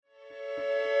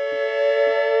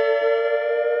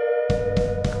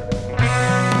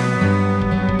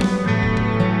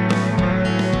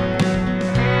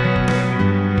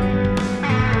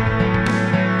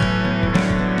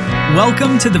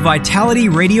Welcome to the Vitality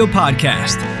Radio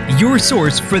Podcast, your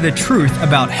source for the truth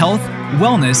about health,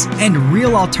 wellness, and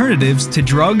real alternatives to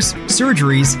drugs,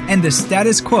 surgeries, and the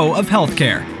status quo of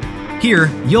healthcare. Here,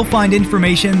 you'll find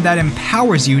information that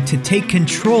empowers you to take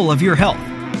control of your health.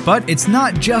 But it's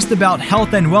not just about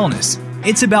health and wellness.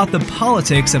 It's about the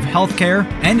politics of healthcare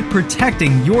and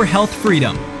protecting your health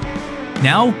freedom.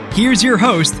 Now, here's your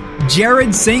host,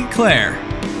 Jared St. Clair.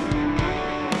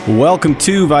 Welcome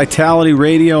to Vitality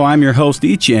Radio. I'm your host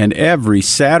each and every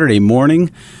Saturday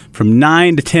morning from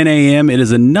 9 to 10 a.m. It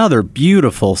is another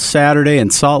beautiful Saturday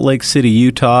in Salt Lake City,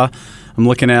 Utah. I'm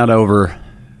looking out over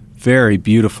very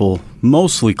beautiful,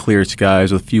 mostly clear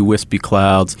skies with a few wispy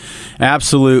clouds.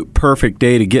 Absolute perfect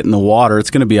day to get in the water.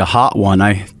 It's going to be a hot one.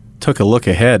 I took a look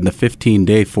ahead, and the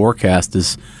 15-day forecast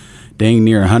is dang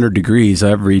near 100 degrees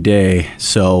every day.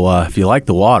 So if you like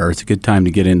the water, it's a good time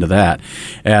to get into that.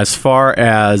 As far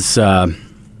as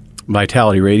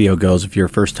Vitality Radio goes, if you're a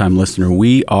first-time listener,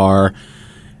 we are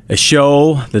a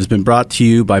show that has been brought to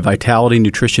you by Vitality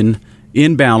Nutrition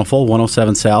in Bountiful,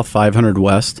 107 South, 500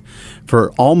 West,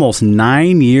 for almost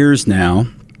 9 years now.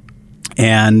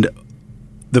 And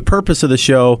the purpose of the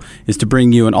show is to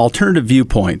bring you an alternative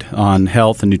viewpoint on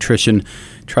health and nutrition,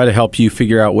 try to help you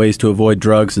figure out ways to avoid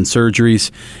drugs and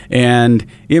surgeries, and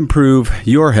improve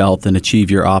your health and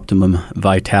achieve your optimum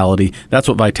vitality. That's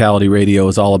what Vitality Radio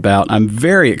is all about. I'm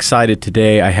very excited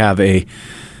today. I have a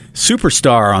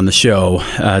superstar on the show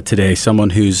today, someone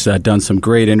who's done some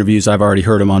great interviews. I've already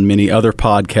heard him on many other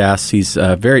podcasts. He's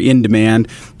very in demand.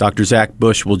 Dr. Zach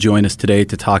Bush will join us today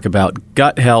to talk about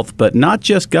gut health, but not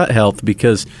just gut health,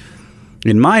 because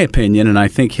in my opinion, and I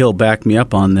think he'll back me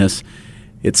up on this,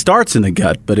 it starts in the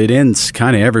gut, but it ends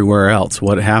kind of everywhere else.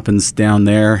 What happens down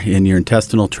there in your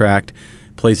intestinal tract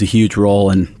plays a huge role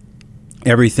in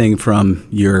everything from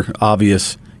your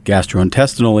obvious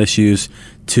gastrointestinal issues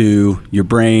to your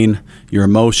brain, your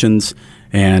emotions,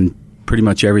 and pretty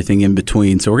much everything in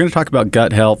between. So we're going to talk about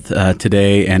gut health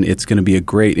today, and it's going to be a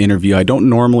great interview. I don't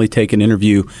normally take an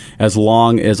interview as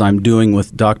long as I'm doing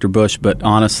with Dr. Bush, but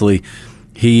honestly,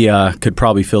 he could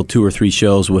probably fill 2 or 3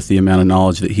 shows with the amount of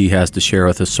knowledge that he has to share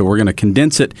with us. So we're going to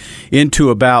condense it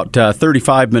into about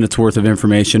 35 minutes worth of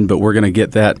information, but we're going to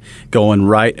get that going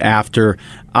right after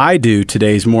I do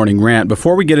today's morning rant.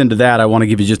 Before we get into that, I want to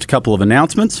give you just a couple of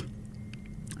announcements.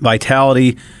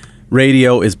 Vitality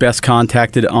Radio is best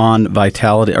contacted on on our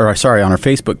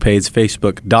Facebook page,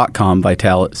 facebook.com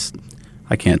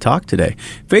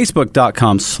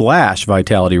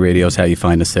Facebook.com/Vitality Radio is how you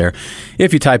find us there.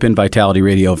 If you type in Vitality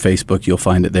Radio on Facebook, you'll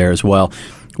find it there as well.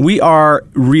 We are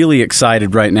really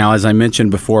excited right now. As I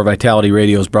mentioned before, Vitality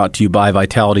Radio is brought to you by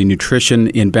Vitality Nutrition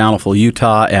in Bountiful,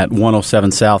 Utah at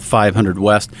 107 South, 500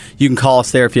 West. You can call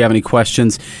us there if you have any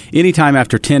questions. Anytime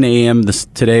after 10 a.m.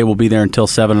 Today we'll be there until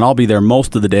 7, and I'll be there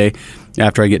most of the day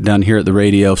after I get done here at the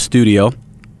radio studio.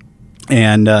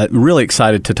 And really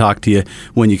excited to talk to you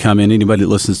when you come in. Anybody that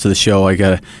listens to the show, I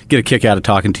get a kick out of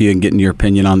talking to you and getting your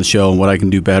opinion on the show and what I can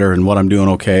do better and what I'm doing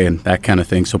okay and that kind of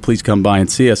thing. So please come by and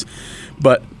see us.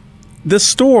 But this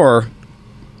store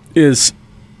is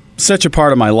such a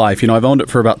part of my life. You know, I've owned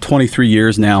it for about 23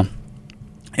 years now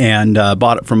and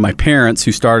bought it from my parents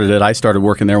who started it. I started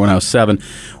working there when I was 7.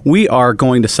 We are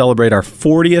going to celebrate our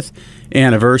 40th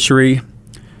anniversary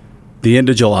the end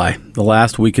of July. The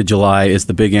last week of July is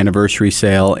the big anniversary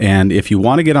sale, and if you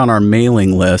want to get on our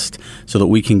mailing list so that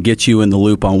we can get you in the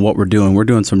loop on what we're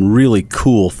doing some really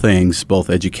cool things,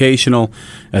 both educational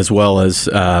as well as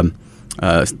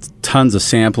tons of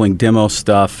sampling, demo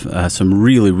stuff, some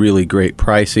really, really great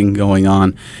pricing going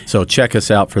on. So check us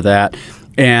out for that.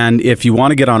 And if you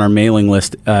want to get on our mailing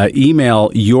list,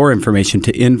 email your information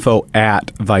to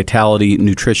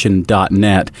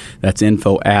info@vitalitynutrition.net. That's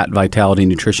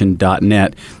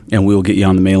info@vitalitynutrition.net, and we'll get you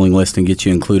on the mailing list and get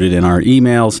you included in our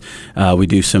emails. We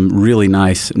do some really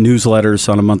nice newsletters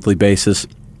on a monthly basis,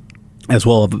 as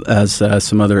well as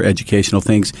some other educational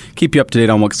things. Keep you up to date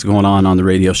on what's going on the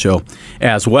radio show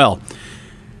as well.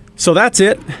 So that's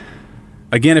it.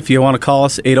 Again, if you want to call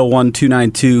us,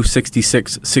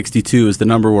 801-292-6662 is the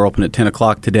number. We're open at 10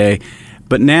 o'clock today.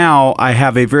 But now I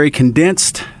have a very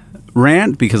condensed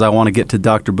rant because I want to get to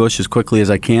Dr. Bush as quickly as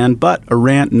I can, but a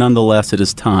rant nonetheless. It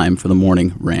is time for the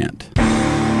morning rant.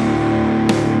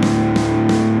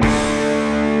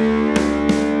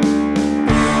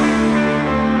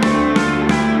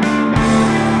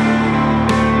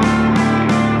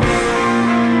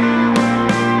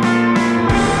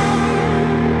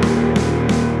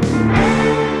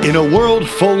 In a world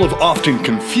full of often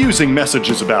confusing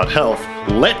messages about health,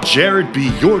 let Jared be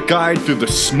your guide through the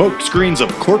smoke screens of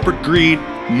corporate greed,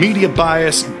 media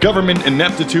bias, government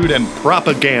ineptitude, and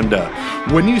propaganda.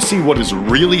 When you see what is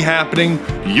really happening,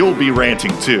 you'll be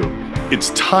ranting too. It's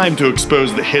time to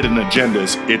expose the hidden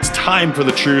agendas. It's time for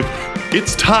the truth.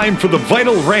 It's time for the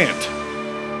Vital Rant.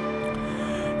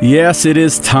 Yes, it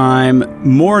is time.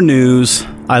 More news.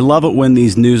 I love it when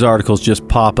these news articles just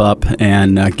pop up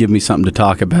and give me something to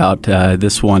talk about.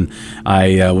 This one,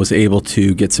 I was able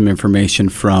to get some information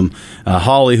from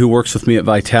Holly, who works with me at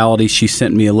Vitality. She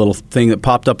sent me a little thing that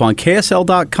popped up on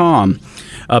KSL.com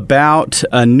about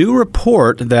a new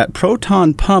report that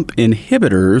proton pump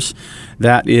inhibitors,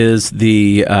 that is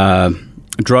the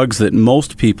drugs that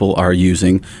most people are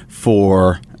using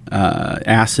for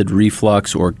acid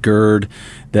reflux or GERD,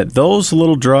 that those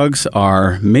little drugs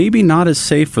are maybe not as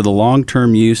safe for the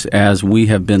long-term use as we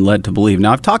have been led to believe.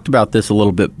 Now, I've talked about this a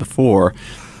little bit before,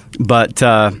 but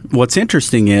what's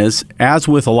interesting is, as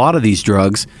with a lot of these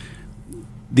drugs,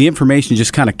 the information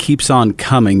just kind of keeps on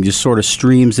coming, just sort of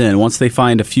streams in. Once they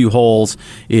find a few holes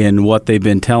in what they've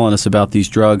been telling us about these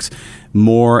drugs,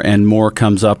 more and more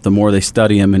comes up the more they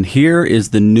study them. And here is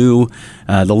the new,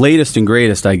 the latest and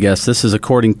greatest, I guess. This is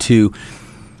according to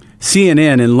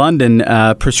CNN in London.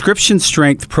 Prescription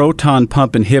strength proton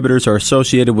pump inhibitors are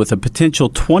associated with a potential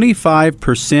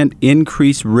 25%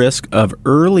 increased risk of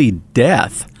early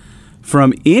death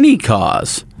from any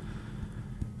cause.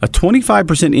 A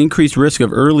 25% increased risk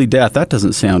of early death. That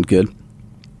doesn't sound good.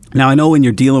 Now, I know when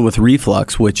you're dealing with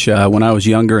reflux, which when I was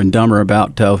younger and dumber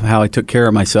about how I took care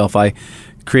of myself, I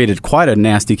created quite a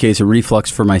nasty case of reflux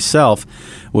for myself,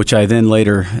 which I then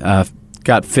later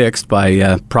got fixed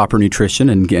by proper nutrition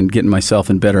and getting myself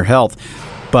in better health.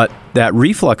 But that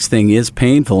reflux thing is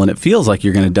painful, and it feels like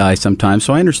you're going to die sometimes.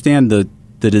 So I understand the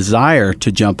desire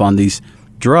to jump on these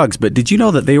drugs. But did you know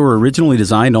that they were originally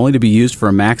designed only to be used for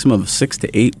a maximum of 6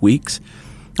 to 8 weeks?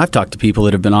 I've talked to people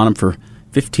that have been on them for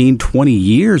 15, 20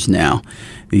 years now,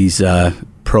 these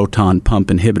proton pump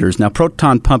inhibitors. Now,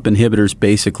 proton pump inhibitors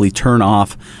basically turn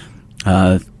off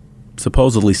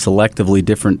supposedly selectively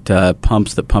different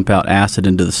pumps that pump out acid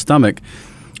into the stomach,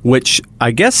 which I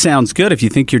guess sounds good if you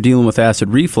think you're dealing with acid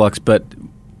reflux, but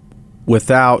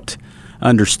without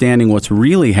understanding what's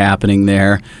really happening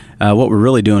there, what we're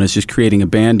really doing is just creating a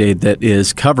Band-Aid that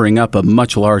is covering up a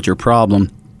much larger problem,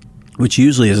 which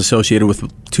usually is associated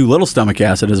with too little stomach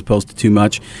acid as opposed to too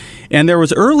much. And there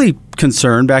was early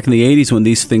concern back in the 80s when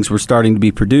these things were starting to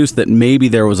be produced that maybe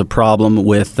there was a problem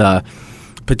with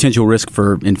potential risk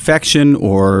for infection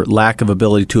or lack of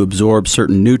ability to absorb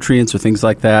certain nutrients or things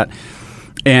like that.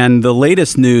 And the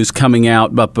latest news coming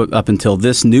out up until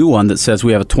this new one that says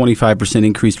we have a 25%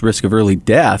 increased risk of early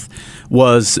death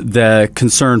was the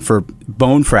concern for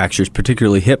bone fractures,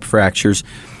 particularly hip fractures,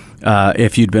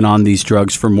 if you'd been on these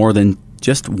drugs for more than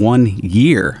just 1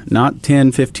 year, not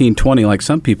 10, 15, 20 like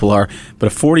some people are,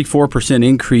 but a 44%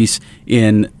 increase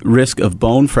in risk of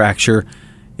bone fracture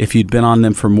if you'd been on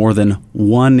them for more than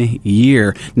 1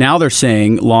 year. Now they're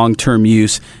saying long-term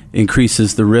use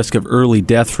increases the risk of early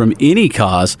death from any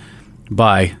cause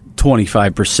by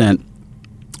 25%.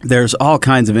 There's all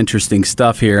kinds of interesting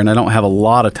stuff here, and I don't have a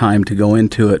lot of time to go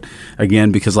into it,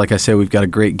 again, because like I said, we've got a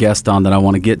great guest on that I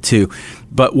want to get to.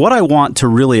 But what I want to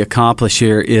really accomplish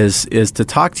here is to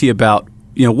talk to you about,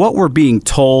 what we're being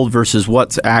told versus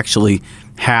what's actually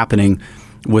happening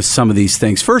with some of these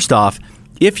things. First off,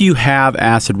 if you have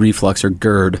acid reflux or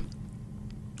GERD,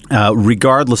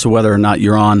 regardless of whether or not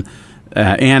you're on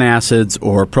antacids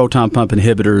or proton pump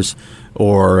inhibitors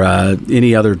or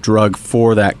any other drug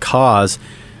for that cause,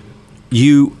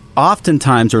 you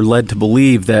oftentimes are led to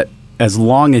believe that as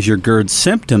long as your GERD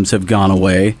symptoms have gone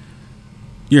away,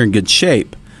 you're in good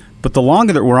shape. But the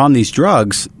longer that we're on these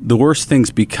drugs, the worse things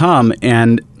become.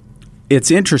 And it's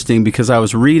interesting because I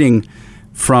was reading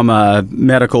from a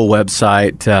medical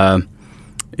website.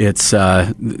 It's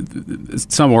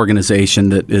some organization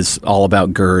that is all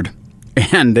about GERD.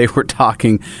 And they were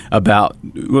talking about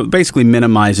basically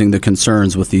minimizing the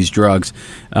concerns with these drugs.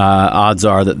 Odds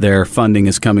are that their funding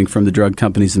is coming from the drug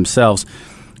companies themselves.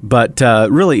 But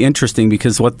really interesting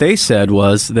because what they said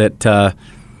was that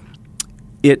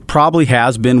it probably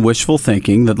has been wishful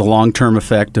thinking that the long-term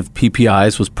effect of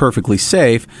PPIs was perfectly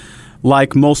safe.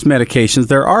 Like most medications,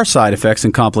 there are side effects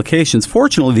and complications.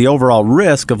 Fortunately, the overall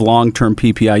risk of long-term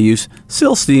PPI use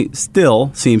still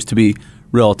seems to be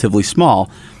relatively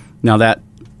small. Now, that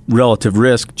relative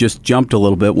risk just jumped a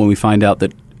little bit when we find out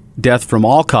that death from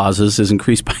all causes is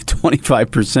increased by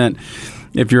 25%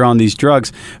 if you're on these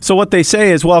drugs. So what they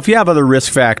say is, well, if you have other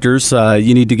risk factors,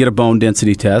 you need to get a bone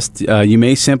density test. You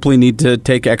may simply need to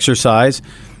take exercise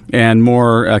and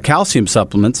more calcium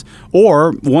supplements,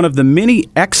 or one of the many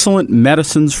excellent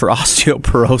medicines for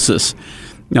osteoporosis.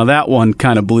 Now, that one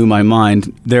kind of blew my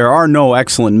mind. There are no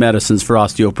excellent medicines for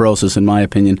osteoporosis, in my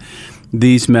opinion.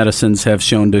 These medicines have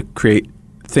shown to create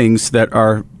things that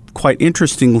are quite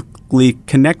interestingly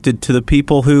connected to the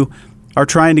people who are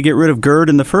trying to get rid of GERD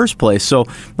in the first place. So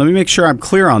let me make sure I'm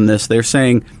clear on this. They're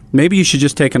saying maybe you should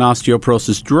just take an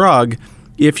osteoporosis drug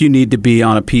if you need to be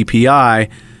on a PPI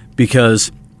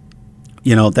because,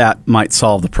 that might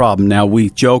solve the problem. Now, we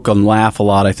joke and laugh a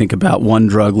lot, I think, about one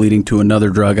drug leading to another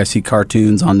drug. I see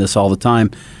cartoons on this all the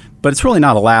time. But it's really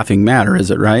not a laughing matter,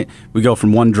 is it, right? We go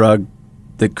from one drug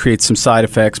that creates some side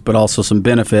effects but also some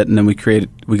benefit, and then we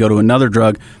go to another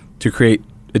drug to create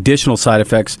additional side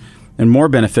effects and more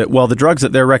benefit. Well, the drugs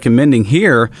that they're recommending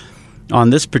here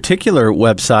on this particular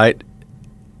website,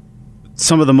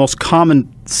 some of the most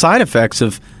common side effects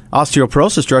of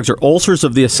osteoporosis drugs are ulcers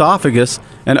of the esophagus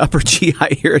and upper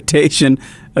GI irritation,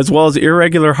 as well as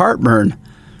irregular heartburn.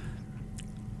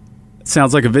 It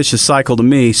sounds like a vicious cycle to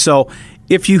me. So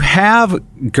if you have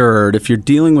GERD, if you're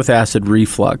dealing with acid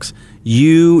reflux,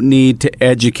 you need to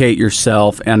educate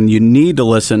yourself, and you need to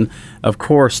listen, of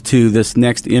course, to this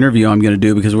next interview I'm going to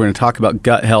do, because we're going to talk about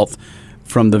gut health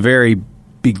from the very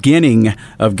beginning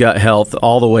of gut health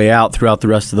all the way out throughout the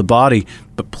rest of the body.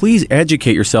 But please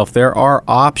educate yourself. There are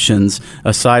options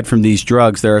aside from these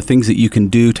drugs. There are things that you can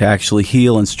do to actually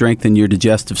heal and strengthen your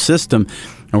digestive system.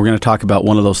 And we're going to talk about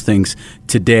one of those things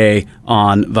today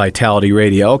on Vitality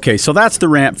Radio. Okay, so that's the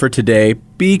rant for today.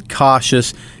 Be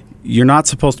cautious. You're not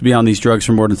supposed to be on these drugs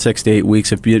for more than 6 to 8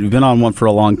 weeks. If you've been on one for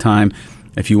a long time,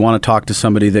 if you want to talk to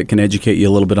somebody that can educate you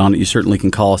a little bit on it, you certainly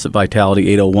can call us at Vitality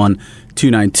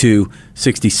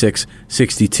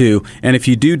 801-292-6662. And if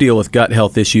you do deal with gut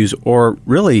health issues, or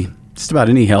really just about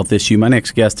any health issue, my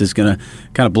next guest is going to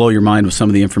kind of blow your mind with some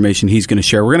of the information he's going to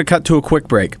share. We're going to cut to a quick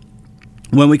break.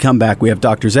 When we come back, we have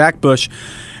Dr. Zach Bush.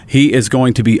 He is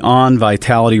going to be on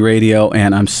Vitality Radio,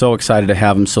 and I'm so excited to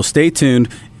have him. So stay tuned.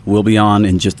 We'll be on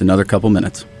in just another couple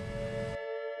minutes.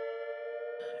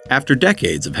 After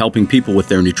decades of helping people with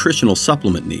their nutritional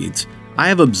supplement needs, I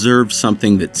have observed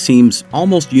something that seems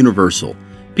almost universal.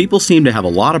 People seem to have a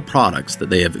lot of products that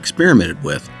they have experimented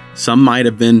with. Some might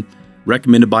have been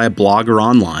recommended by a blogger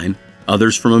online,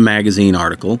 others from a magazine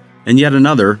article, and yet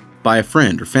another by a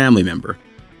friend or family member.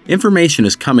 Information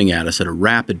is coming at us at a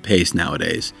rapid pace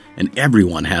nowadays, and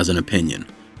everyone has an opinion.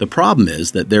 The problem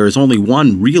is that there is only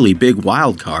one really big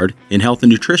wild card in health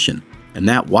and nutrition, and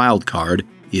that wild card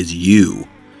is you.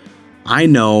 I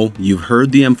know you've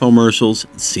heard the infomercials,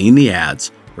 seen the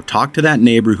ads, or talked to that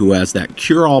neighbor who has that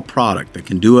cure-all product that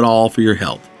can do it all for your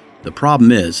health. The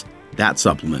problem is, that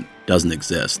supplement doesn't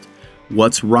exist.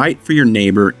 What's right for your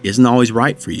neighbor isn't always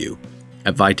right for you.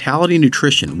 At Vitality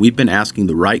Nutrition, we've been asking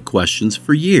the right questions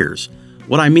for years.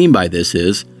 What I mean by this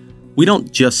is, we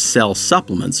don't just sell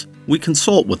supplements, we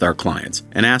consult with our clients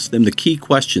and ask them the key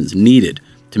questions needed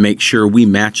to make sure we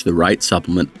match the right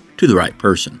supplement to the right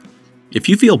person. If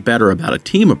you feel better about a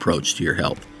team approach to your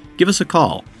health, give us a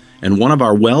call, and one of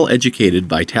our well-educated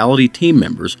Vitality team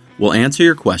members will answer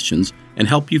your questions and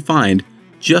help you find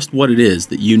just what it is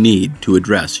that you need to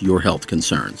address your health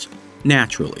concerns,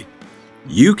 naturally.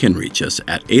 You can reach us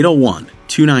at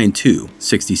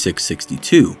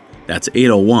 801-292-6662. That's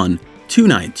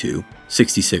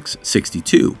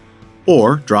 801-292-6662.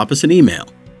 Or drop us an email,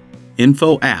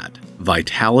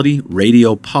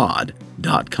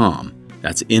 info@vitalityradiopod.com.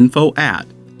 That's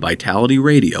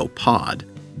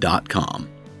info@vitalityradiopod.com.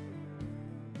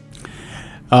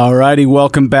 Alrighty,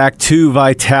 welcome back to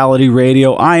Vitality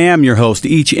Radio. I am your host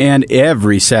each and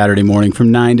every Saturday morning from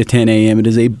 9 to 10 a.m. It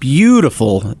is a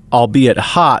beautiful, albeit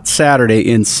hot, Saturday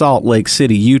in Salt Lake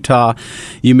City, Utah.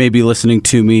 You may be listening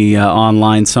to me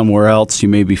online somewhere else. You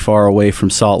may be far away from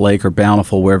Salt Lake or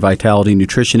Bountiful, where Vitality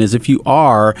Nutrition is. If you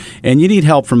are and you need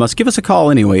help from us, give us a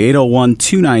call anyway,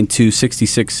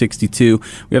 801-292-6662.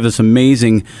 We have this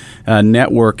amazing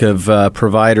network of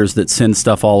providers that send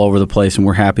stuff all over the place, and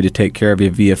we're happy to take care of you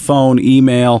via phone,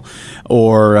 email,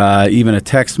 or even a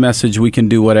text message. We can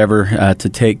do whatever to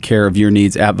take care of your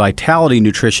needs at Vitality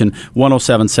Nutrition,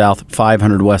 107 South,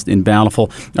 500 West in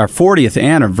Bountiful. Our 40th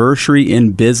anniversary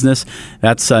in business.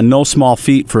 That's no small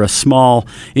feat for a small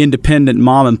independent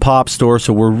mom and pop store,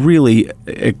 so we're really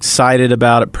excited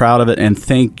about it, proud of it, and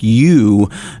thank you,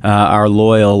 our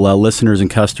loyal listeners and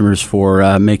customers,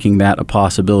 for making that a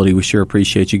possibility. We sure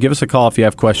appreciate you. Give us a call if you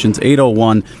have questions,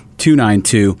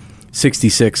 801-292-6662.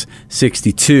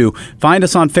 6662. Find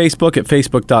us on Facebook at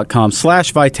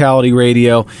facebook.com/Vitality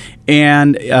Radio.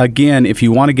 And again, if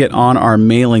you want to get on our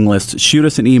mailing list, shoot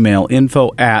us an email,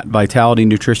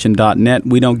 info@vitalitynutrition.net.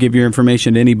 We don't give your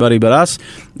information to anybody but us,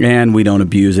 and we don't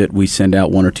abuse it. We send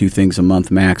out 1 or 2 things a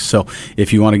month max. So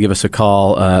if you want to give us a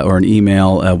call or an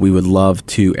email, we would love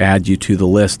to add you to the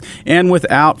list. And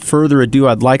without further ado,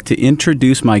 I'd like to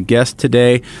introduce my guest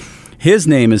today. His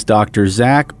name is Dr.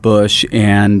 Zach Bush,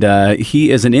 and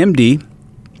he is an MD.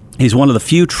 He's one of the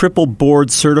few triple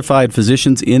board certified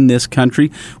physicians in this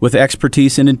country with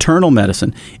expertise in internal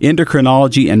medicine,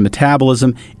 endocrinology and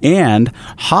metabolism, and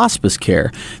hospice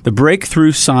care. The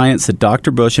breakthrough science that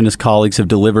Dr. Bush and his colleagues have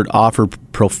delivered offer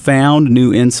profound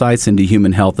new insights into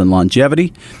human health and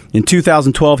longevity. In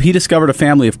 2012, he discovered a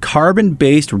family of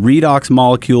carbon-based redox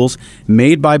molecules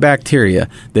made by bacteria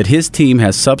that his team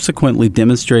has subsequently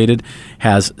demonstrated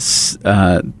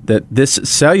that this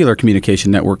cellular communication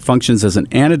network functions as an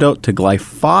antidote to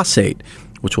glyphosate,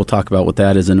 which we'll talk about what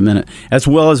that is in a minute, as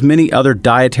well as many other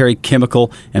dietary,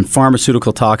 chemical, and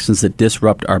pharmaceutical toxins that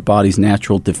disrupt our body's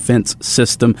natural defense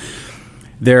system.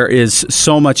 There is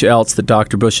so much else that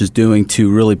Dr. Bush is doing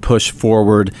to really push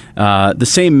forward the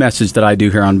same message that I do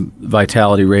here on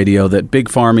Vitality Radio, that big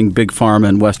farming, big pharma,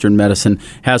 and Western medicine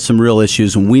has some real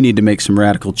issues, and we need to make some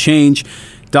radical change.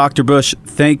 Dr. Bush,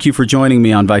 thank you for joining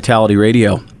me on Vitality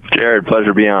Radio. Jared, pleasure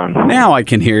to be on. Now I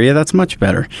can hear you. That's much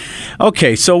better.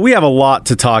 Okay, so we have a lot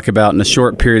to talk about in a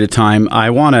short period of time. I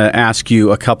want to ask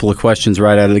you a couple of questions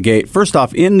right out of the gate. First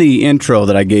off, in the intro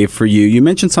that I gave for you, you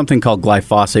mentioned something called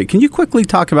glyphosate. Can you quickly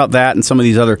talk about that and some of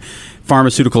these other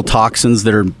pharmaceutical toxins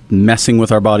that are messing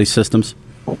with our body systems?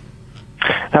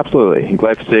 Absolutely.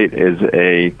 Glyphosate is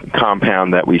a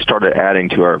compound that we started adding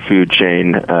to our food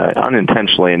chain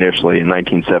unintentionally initially in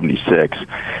 1976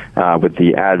 with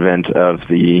the advent of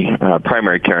the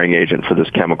primary carrying agent for this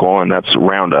chemical, and that's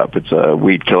Roundup. It's a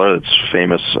weed killer that's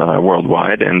famous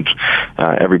worldwide, and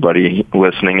everybody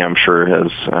listening, I'm sure,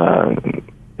 has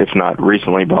if not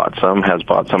recently has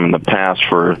bought some in the past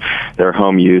for their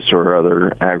home use or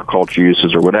other agriculture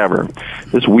uses or whatever.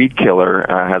 This weed killer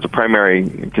has a primary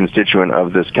constituent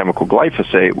of this chemical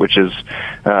glyphosate, which is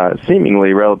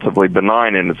seemingly relatively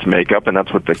benign in its makeup, and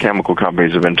that's what the chemical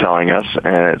companies have been telling us.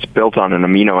 And it's built on an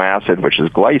amino acid, which is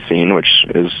glycine, which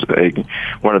is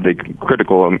one of the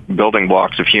critical building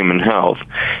blocks of human health.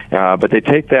 But they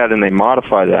take that and they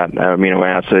modify that amino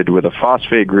acid with a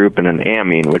phosphate group and an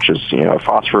amine, which is a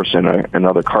phosphorus and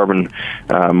another carbon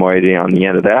moiety on the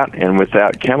end of that. And with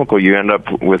that chemical, you end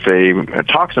up with a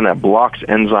toxin that blocks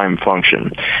enzyme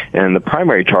function. And the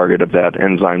primary target of that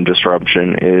enzyme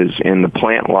disruption is in the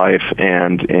plant life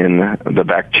and in the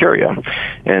bacteria.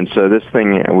 And so this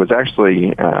thing was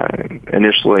actually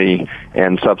initially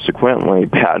and subsequently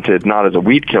patented not as a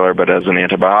weed killer, but as an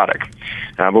antibiotic.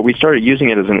 But we started using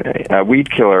it as a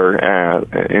weed killer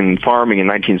in farming in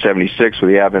 1976 with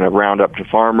the advent of Roundup to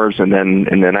farmers, and then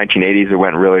in the 1980s it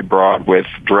went really broad with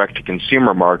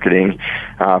direct-to-consumer marketing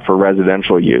for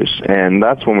residential use. And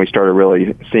that's when we started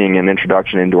really seeing an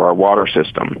introduction into our water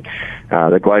system.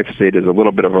 The glyphosate is a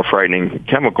little bit of a frightening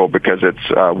chemical because it's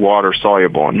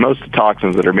water-soluble, and most of the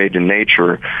toxins that are made in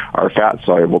nature are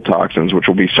fat-soluble toxins, which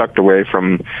will be sucked away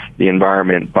from the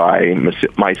environment by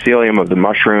mycelium of the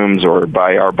mushrooms or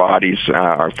by our bodies,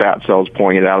 our fat cells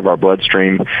pulling it out of our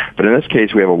bloodstream. But in this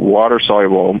case, we have a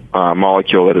water-soluble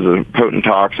molecule that is a potent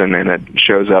toxin, and it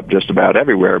shows up just about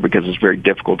everywhere because it's very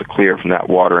difficult to clear from that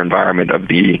water environment of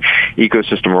the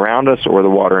ecosystem around us or the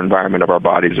water environment of our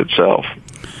bodies itself.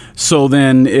 So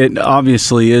then it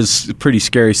obviously is pretty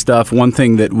scary stuff. One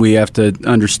thing that we have to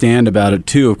understand about it,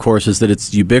 too, of course, is that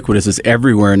it's ubiquitous. It's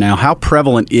everywhere now. How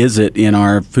prevalent is it in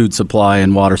our food supply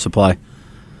and water supply?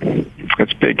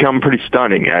 It's become pretty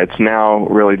stunning. It's now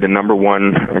really the number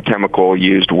one chemical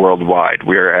used worldwide.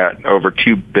 We're at over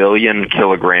 2 billion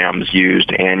kilograms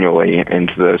used annually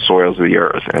into the soils of the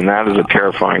earth, and that is a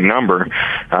terrifying number.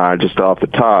 Just off the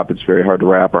top, it's very hard to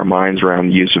wrap our minds around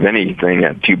the use of anything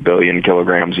at 2 billion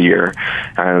kilograms a year.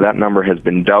 That number has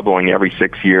been doubling every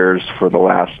 6 years for the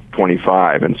last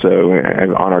 25, and so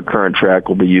on our current track,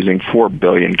 we'll be using 4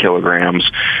 billion kilograms,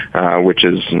 which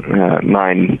is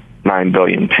 9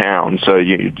 billion pounds. So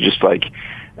you just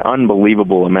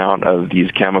unbelievable amount of these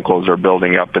chemicals are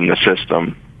building up in the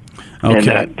system. Okay. And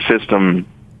that system...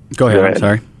 Go ahead. I'm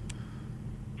sorry.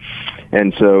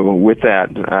 And so with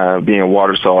that being a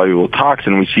water-soluble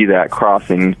toxin, we see that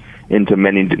crossing into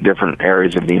many different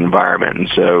areas of the environment. And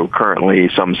so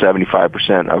currently some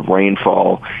 75% of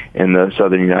rainfall in the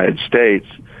southern United States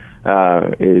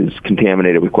is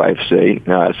contaminated with glyphosate.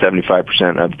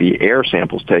 75% of the air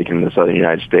samples taken in the southern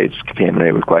United States is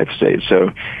contaminated with glyphosate.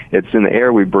 So it's in the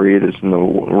air we breathe, it's in the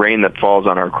rain that falls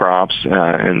on our crops,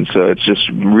 and so it's just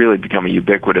really become a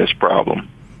ubiquitous problem.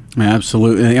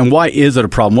 Absolutely. And why is it a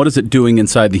problem? What is it doing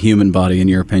inside the human body, in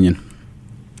your opinion?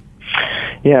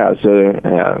 Yeah,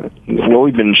 so what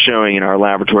we've been showing in our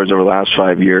laboratories over the last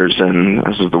 5 years, and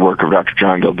this is the work of Dr.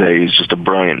 John Gilday. He's just a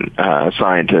brilliant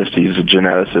scientist. He's a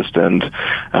geneticist and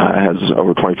has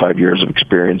over 25 years of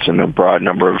experience in a broad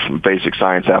number of basic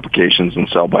science applications in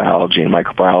cell biology and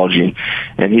microbiology.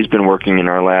 And he's been working in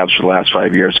our labs for the last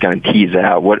 5 years to kind of tease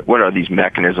out what are these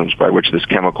mechanisms by which this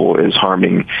chemical is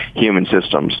harming human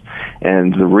systems.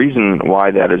 And the reason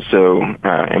why that is so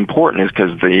important is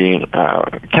because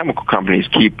the chemical companies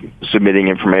keep submitting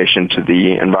information to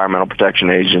the Environmental Protection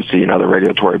Agency and other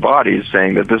regulatory bodies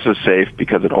saying that this is safe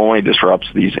because it only disrupts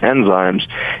these enzymes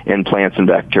in plants and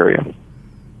bacteria.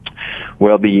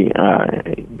 Well, the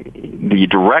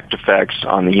direct effects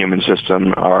on the human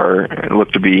system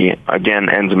look to be, again,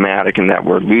 enzymatic in that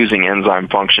we're losing enzyme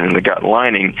function in the gut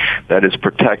lining that is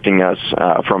protecting us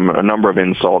from a number of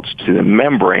insults to the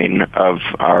membrane of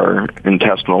our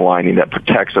intestinal lining that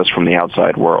protects us from the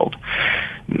outside world.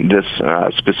 This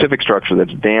specific structure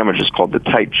that's damaged is called the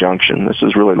tight junction. This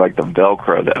is really like the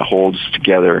Velcro that holds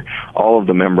together all of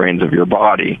the membranes of your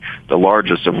body, the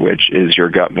largest of which is your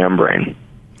gut membrane.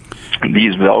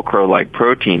 These Velcro-like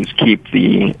proteins keep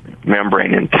the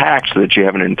membrane intact so that you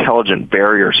have an intelligent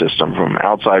barrier system from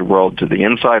outside world to the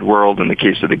inside world in the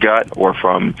case of the gut, or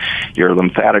from your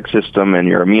lymphatic system and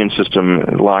your immune system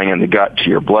lying in the gut to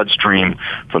your bloodstream,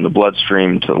 from the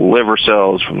bloodstream to the liver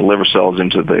cells, from the liver cells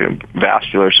into the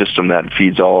vascular system that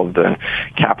feeds all of the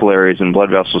capillaries and blood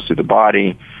vessels through the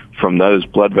body, from those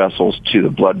blood vessels to the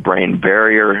blood-brain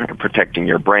barrier, protecting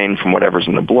your brain from whatever's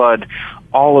in the blood.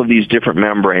 All of these different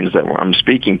membranes that I'm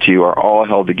speaking to are all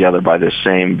held together by this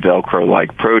same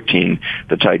Velcro-like protein,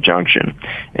 the tight junction.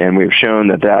 And we've shown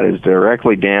that that is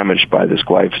directly damaged by this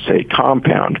glyphosate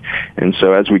compound. And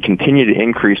so as we continue to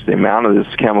increase the amount of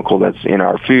this chemical that's in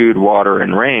our food, water,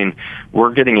 and rain,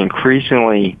 we're getting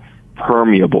increasingly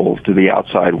permeable to the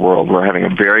outside world. We're having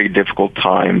a very difficult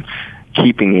time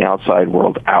keeping the outside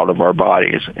world out of our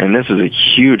bodies. And this is a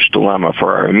huge dilemma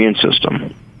for our immune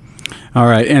system. All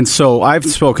right. And so I've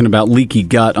spoken about leaky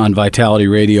gut on Vitality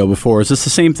Radio before. Is this the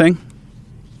same thing?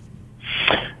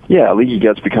 Yeah, leaky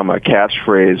gut's become a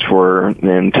catchphrase for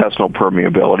intestinal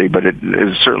permeability, but it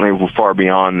is certainly far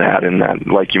beyond that. And that,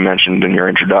 like you mentioned in your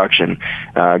introduction,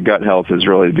 gut health is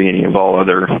really the beginning of all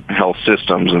other health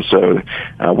systems. And so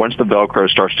once the Velcro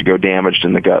starts to go damaged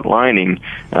in the gut lining,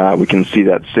 we can see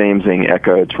that same thing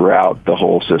echo throughout the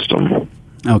whole system.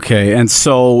 Okay, and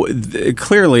so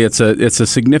clearly it's a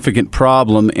significant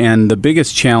problem, and the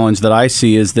biggest challenge that I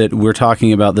see is that we're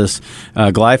talking about this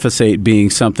glyphosate being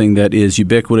something that is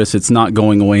ubiquitous. It's not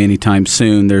going away anytime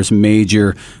soon. There's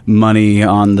major money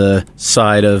on the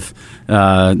side of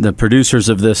the producers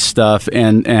of this stuff,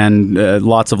 and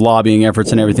lots of lobbying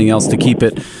efforts and everything else to keep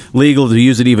it legal, to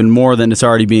use it even more than it's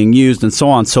already being used, and so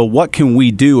on. So what can we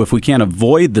do if we can't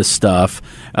avoid this stuff?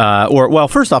 Well,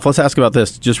 first off, let's ask about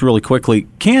this just really quickly.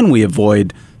 Can we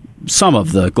avoid some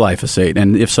of the glyphosate,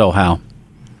 and if so, how?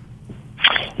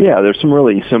 Yeah, there's some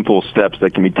really simple steps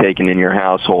that can be taken in your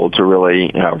household to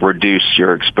really reduce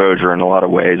your exposure in a lot of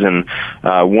ways, and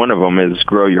one of them is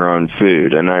grow your own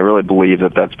food, and I really believe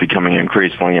that that's becoming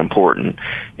increasingly important.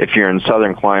 If you're in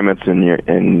southern climates and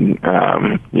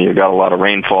you've got a lot of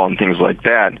rainfall and things like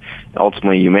that,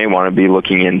 ultimately you may want to be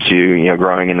looking into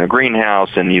growing in a greenhouse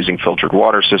and using filtered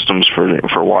water systems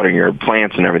for watering your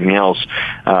plants and everything else,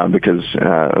 because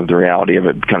of the reality of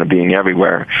it kind of being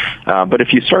everywhere. But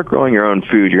if you start growing your own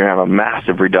food, you're going to have a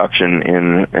massive reduction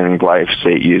in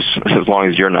glyphosate use, as long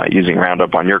as you're not using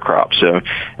Roundup on your crop. So,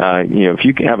 if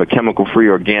you can have a chemical-free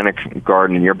organic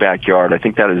garden in your backyard, I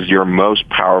think that is your most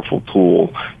powerful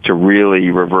tool to really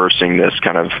reversing this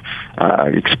kind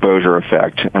of exposure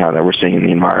effect that we're seeing in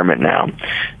the environment now.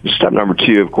 Step number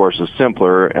 2, of course, is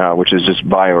simpler, which is just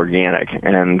buy organic.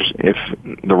 And if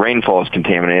the rainfall is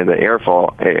contaminated, the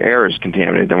air is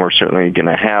contaminated, then we're certainly going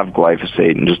to have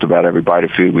glyphosate in just about every bite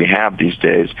of food we have these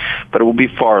days, but it will be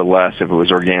far less if it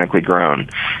was organically grown.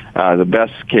 The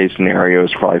best case scenario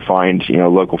is probably find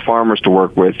local farmers to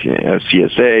work with,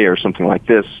 CSA or something like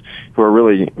this, who are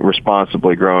really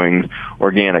responsibly growing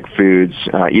organic foods,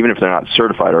 even if they're not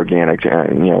certified organic.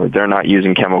 They're not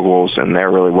using chemicals and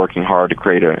they're really working hard to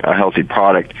create a healthy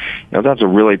product. That's a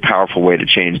really powerful way to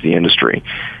change the industry.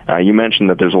 You mentioned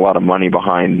that there's a lot of money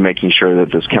behind making sure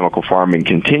that this chemical farming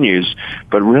continues,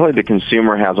 but really the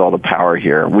consumer has all the power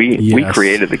here. We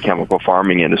created the chemical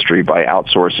farming industry by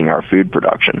outsourcing our food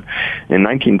production. In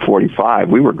 1945,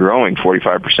 we were growing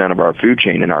 45% of our food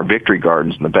chain in our victory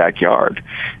gardens in the backyard.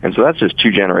 And so that's just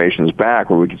 2 generations back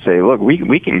where we could say, look,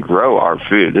 we can grow our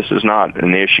food. This is not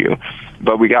an issue.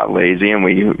 But we got lazy and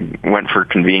we went for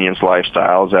convenience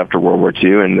lifestyles after World War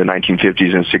II. In the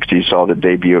 1950s and 60s saw the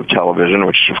debut of television,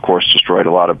 which of course destroyed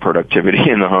a lot of productivity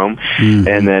in the home. Mm-hmm.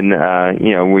 And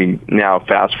then, we now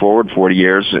fast forward 40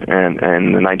 years and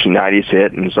the 1990s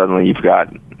hit, and suddenly you've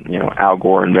got Al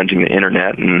Gore inventing the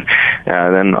internet, and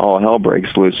then all hell breaks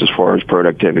loose as far as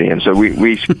productivity. And so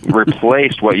we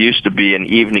replaced what used to be an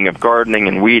evening of gardening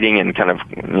and weeding and kind of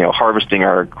harvesting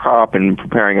our crop and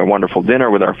preparing a wonderful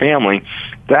dinner with our family.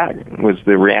 That was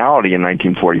the reality in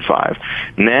 1945.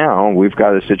 Now we've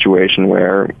got a situation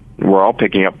where we're all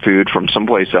picking up food from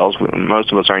someplace else.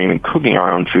 Most of us aren't even cooking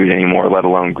our own food anymore, let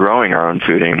alone growing our own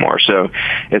food anymore. So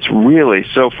it's really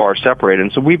so far separated.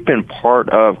 And so we've been part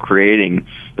of creating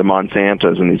the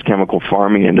Monsantos and these chemical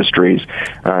farming industries.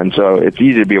 And so it's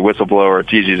easy to be a whistleblower.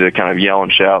 It's easy to kind of yell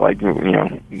and shout like,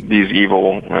 these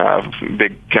evil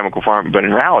big chemical farming. But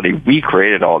in reality, we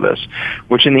created all this,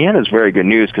 which in the end is very good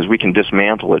news because we can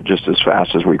dismantle it just as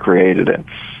fast as we created it.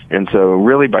 And so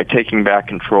really by taking back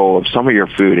control of some of your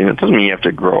food, and it doesn't mean you have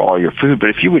to grow all your food, but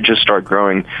if you would just start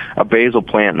growing a basil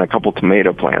plant and a couple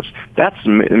tomato plants, that's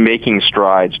making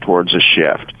strides towards a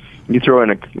shift. You throw in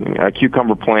a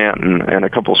cucumber plant and a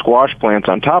couple squash plants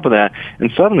on top of that,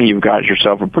 and suddenly you've got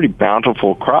yourself a pretty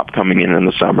bountiful crop coming in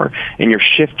the summer, and you're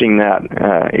shifting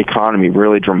that economy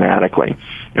really dramatically.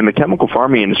 And the chemical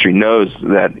farming industry knows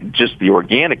that just the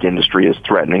organic industry is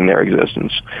threatening their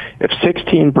existence. If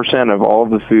 16% of all of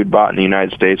the food bought in the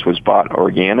United States was bought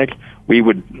organic, we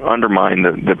would undermine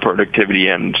the productivity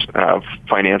and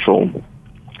financial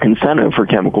incentive for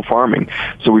chemical farming.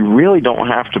 So we really don't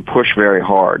have to push very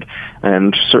hard.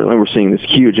 And certainly we're seeing this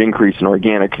huge increase in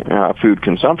organic food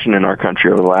consumption in our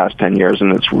country over the last 10 years.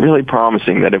 And it's really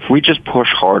promising that if we just push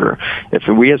harder, if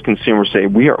we as consumers say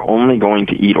we are only going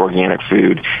to eat organic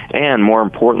food, and more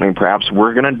importantly, perhaps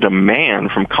we're going to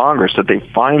demand from Congress that they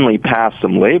finally pass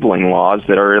some labeling laws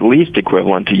that are at least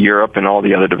equivalent to Europe and all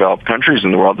the other developed countries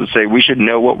in the world, that say we should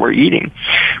know what we're eating.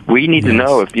 We need to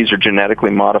know if these are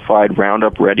genetically modified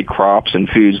Roundup ready crops and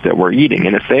foods that we're eating.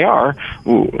 And if they are,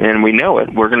 and we know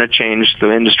it, we're going to change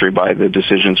the industry by the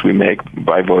decisions we make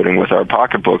by voting with our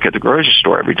pocketbook at the grocery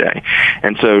store every day.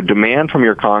 And so demand from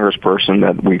your congressperson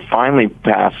that we finally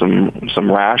pass some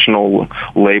rational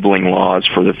labeling laws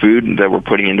for the food that we're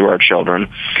putting into our children.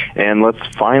 And let's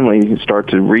finally start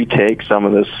to retake some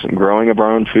of this growing of our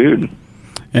own food.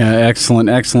 Yeah, excellent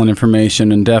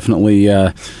information, and definitely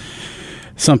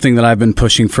something that I've been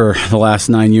pushing for the last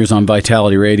 9 years on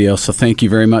Vitality Radio, so thank you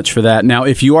very much for that. Now,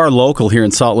 if you are local here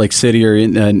in Salt Lake City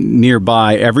or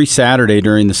nearby, every Saturday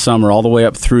during the summer, all the way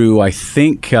up through, I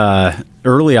think,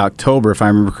 early October, if I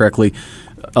remember correctly,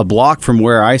 a block from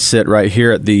where I sit right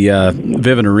here at the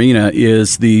Vivint Arena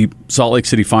is the Salt Lake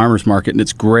City Farmers Market, and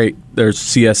it's great. There's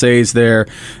CSAs there.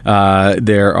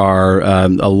 There are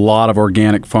a lot of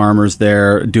organic farmers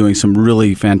there doing some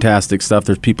really fantastic stuff.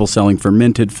 There's people selling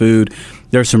fermented food.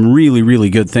 There's some really, really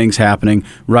good things happening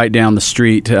right down the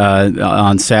street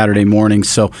on Saturday mornings.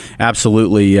 So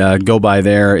absolutely go by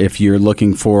there if you're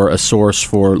looking for a source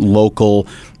for local,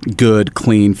 good,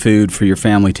 clean food for your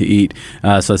family to eat.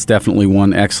 So that's definitely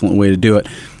one excellent way to do it.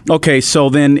 Okay, so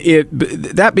then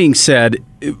that being said,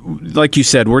 like you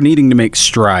said, we're needing to make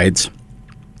strides.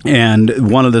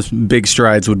 And one of the big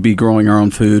strides would be growing our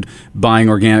own food, buying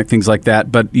organic, things like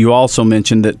that. But you also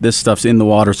mentioned that this stuff's in the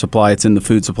water supply, it's in the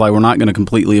food supply. We're not going to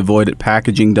completely avoid it.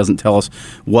 Packaging doesn't tell us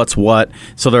what's what.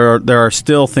 So there are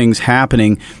still things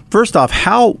happening. First off,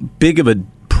 how big of a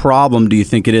problem do you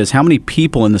think it is? How many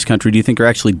people in this country do you think are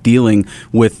actually dealing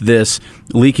with this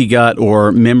leaky gut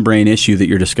or membrane issue that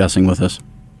you're discussing with us?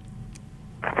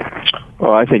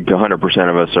 Well, I think 100%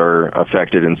 of us are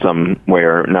affected in some way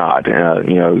or not.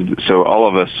 So all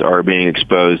of us are being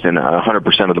exposed, and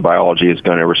 100% of the biology is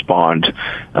going to respond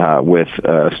with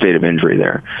a state of injury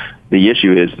there. The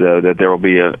issue is, though, that there will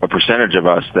be a percentage of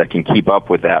us that can keep up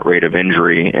with that rate of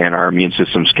injury, and our immune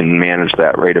systems can manage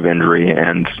that rate of injury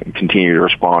and continue to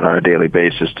respond on a daily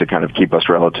basis to kind of keep us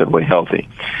relatively healthy.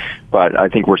 But I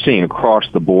think we're seeing across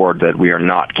the board that we are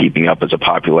not keeping up as a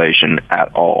population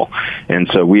at all. And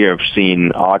so we have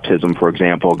seen autism, for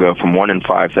example, go from 1 in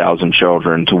 5,000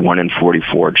 children to 1 in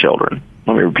 44 children.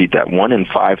 Let me repeat that. 1 in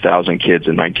 5,000 kids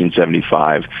in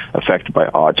 1975 affected by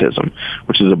autism,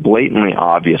 which is a blatantly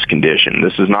obvious condition.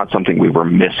 This is not something we were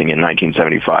missing in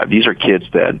 1975. These are kids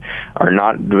that are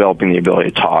not developing the ability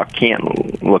to talk,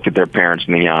 can't look at their parents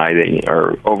in the eye. They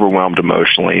are overwhelmed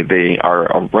emotionally. They are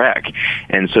a wreck.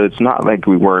 And so it's not like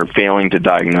we were failing to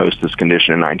diagnose this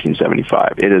condition in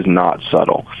 1975. It is not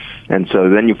subtle. And so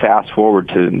then you fast forward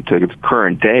to the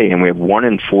current day, and we have 1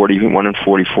 in 40, 1 in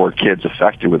 44 kids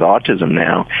affected with autism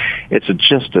now. It's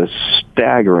just a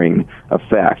staggering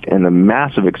effect, and the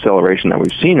massive acceleration that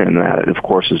we've seen in that, of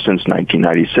course, is since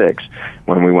 1996,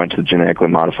 when we went to the genetically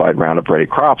modified Roundup Ready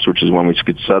crops, which is when we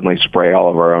could suddenly spray all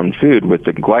of our own food with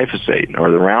the glyphosate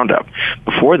or the Roundup.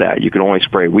 Before that, you could only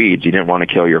spray weeds. You didn't want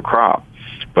to kill your crop.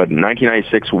 But in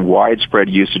 1996, widespread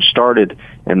usage started,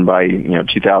 and by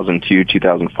 2002,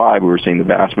 2005, we were seeing the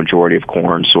vast majority of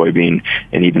corn, soybean,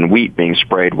 and even wheat being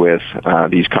sprayed with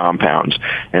these compounds.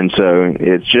 And so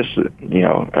it's just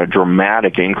a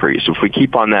dramatic increase. If we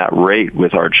keep on that rate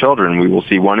with our children, we will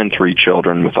see 1 in 3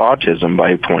 children with autism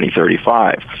by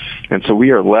 2035. And so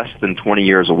we are less than 20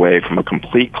 years away from a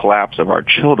complete collapse of our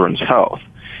children's health.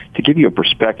 To give you a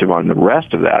perspective on the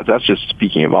rest of that, that's just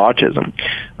speaking of autism.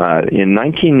 In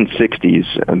 1960s,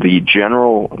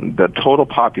 the total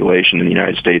population in the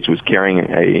United States was carrying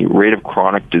a rate of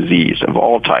chronic disease of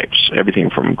all types, everything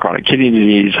from chronic kidney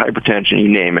disease, hypertension, you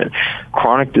name it.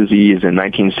 Chronic disease in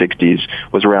 1960s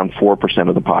was around 4%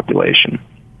 of the population.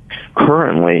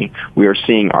 Currently, we are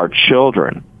seeing our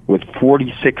children with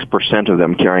 46% of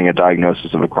them carrying a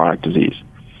diagnosis of a chronic disease.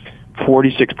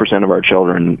 46% of our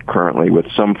children currently with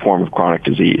some form of chronic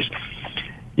disease.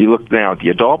 You look now at the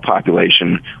adult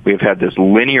population, we've had this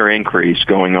linear increase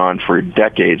going on for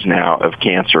decades now of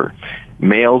cancer.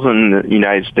 Males in the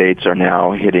United States are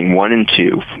now hitting 1 in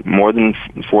 2. More than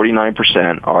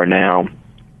 49% are now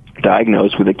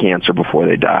diagnosed with a cancer before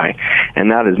they die, and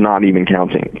that is not even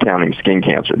counting skin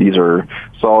cancer. These are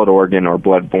solid organ or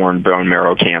blood-borne bone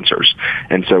marrow cancers.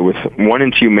 And so with 1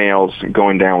 in 2 males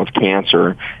going down with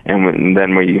cancer, and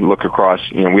then we look across,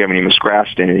 we haven't even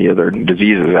scratched any other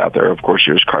diseases out there. Of course,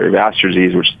 there's cardiovascular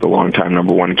disease, which is the long-time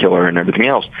number 1 killer, and everything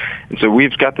else. And so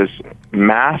we've got this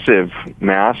massive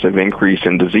increase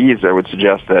in disease that would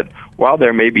suggest that while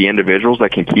there may be individuals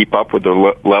that can keep up with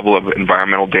the level of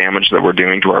environmental damage that we're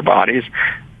doing to our bodies,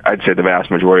 I'd say the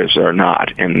vast majority of us are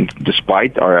not. And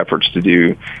despite our efforts to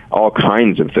do all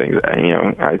kinds of things,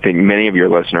 I think many of your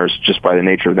listeners, just by the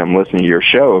nature of them listening to your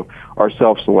show, are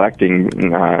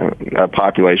self-selecting a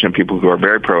population of people who are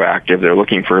very proactive. They're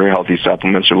looking for healthy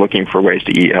supplements. They're looking for ways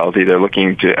to eat healthy. They're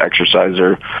looking to exercise.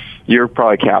 You're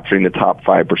probably capturing the top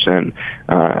 5%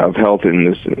 of health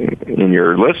in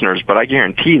your listeners, but I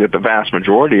guarantee that the vast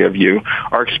majority of you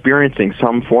are experiencing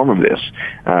some form of this.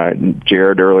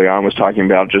 Jared early on was talking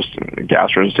about just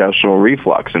gastrointestinal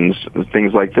reflux and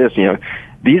things like this.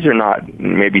 These are not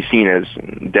maybe seen as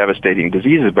devastating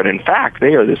diseases, but in fact,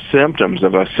 they are the symptoms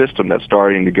of a system that's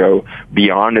starting to go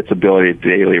beyond its ability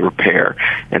to daily repair.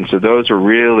 And so those are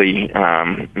really,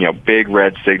 big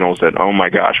red signals that, oh my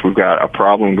gosh, we've got a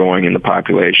problem going in the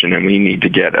population, and we need to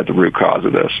get at the root cause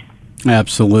of this.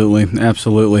 Absolutely.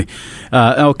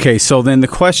 Okay, so then the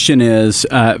question is,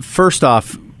 first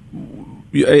off,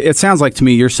 it sounds like to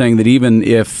me you're saying that even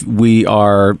if we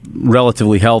are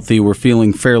relatively healthy, we're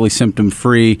feeling fairly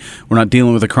symptom-free, we're not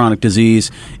dealing with a chronic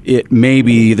disease, it may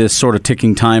be this sort of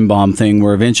ticking time bomb thing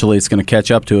where eventually it's going to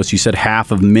catch up to us. You said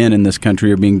half of men in this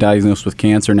country are being diagnosed with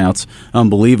cancer now. It's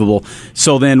unbelievable.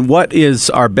 So then what is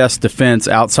our best defense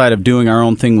outside of doing our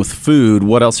own thing with food?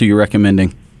 What else are you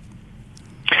recommending?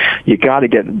 You got to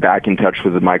get back in touch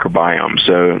with the microbiome.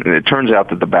 So it turns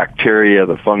out that the bacteria,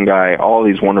 the fungi, all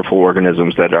these wonderful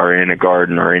organisms that are in a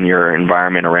garden or in your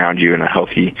environment around you in a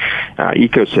healthy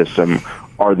ecosystem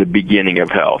are the beginning of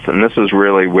health. And this is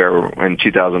really where, in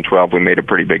 2012, we made a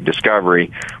pretty big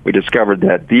discovery. We discovered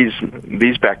that these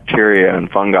bacteria and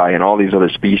fungi and all these other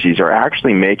species are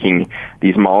actually making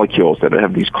these molecules that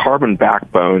have these carbon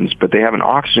backbones, but they have an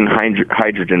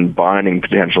oxygen-hydrogen bonding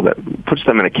potential that puts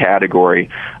them in a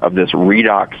category of this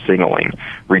redox signaling,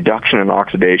 reduction and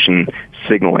oxidation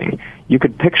signaling. You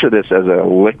could picture this as a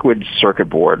liquid circuit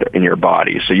board in your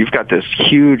body. So you've got this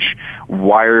huge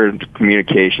wired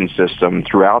communication system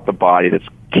throughout the body that's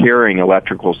carrying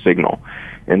electrical signal.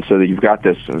 And so that you've got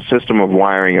this system of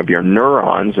wiring of your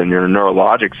neurons and your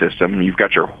neurologic system. You've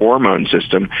got your hormone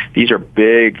system. These are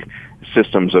big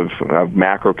systems of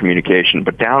macro communication.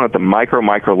 But down at the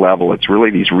micro level, it's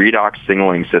really these redox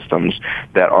signaling systems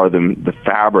that are the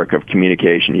fabric of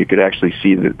communication. You could actually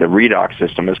see that the redox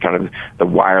system is kind of the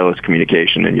wireless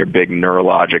communication, and your big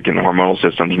neurologic and hormonal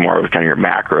systems more of kind of your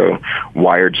macro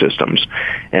wired systems.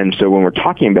 And so when we're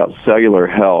talking about cellular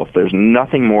health, there's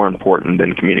nothing more important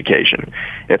than communication.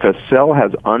 If a cell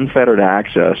has unfettered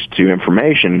access to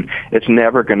information, it's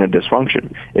never going to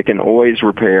dysfunction. It can always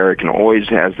repair. It can always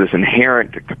has this inherent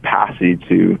capacity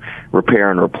to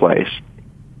repair and replace.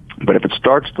 But if it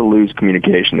starts to lose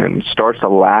communication and starts to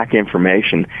lack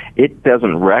information, it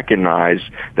doesn't recognize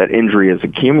that injury is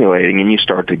accumulating, and you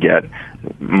start to get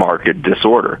marked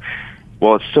disorder.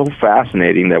 Well, it's so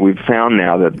fascinating that we've found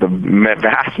now that the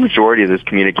vast majority of this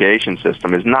communication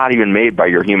system is not even made by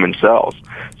your human cells.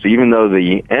 So even though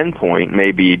the endpoint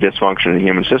may be dysfunction in the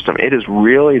human system, it is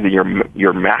really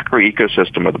your macro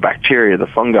ecosystem of the bacteria, the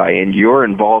fungi, and your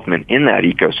involvement in that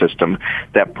ecosystem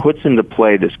that puts into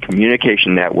play this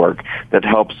communication network that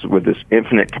helps with this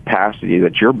infinite capacity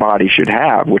that your body should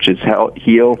have, which is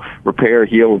heal, repair.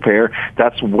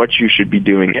 That's what you should be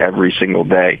doing every single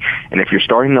day. And if you're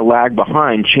starting to lag behind,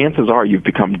 chances are you've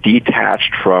become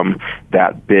detached from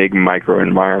that big micro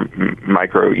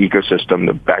ecosystem,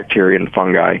 the bacteria and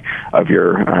fungi of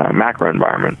your macro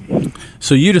environment.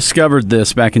 So you discovered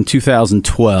this back in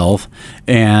 2012,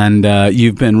 and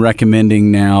you've been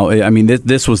recommending now. I mean,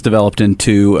 this was developed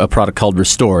into a product called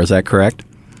Restore. Is that correct?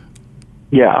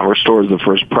 Yeah, Restore is the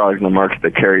first product in the market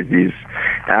that carries these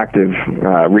active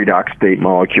redox state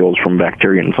molecules from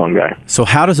bacteria and fungi. So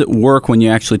how does it work when you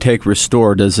actually take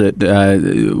Restore? Does it?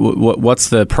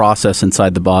 What's the process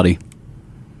inside the body?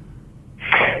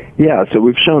 Yeah, so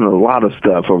we've shown a lot of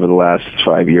stuff over the last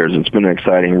 5 years. It's been an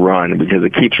exciting run because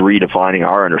it keeps redefining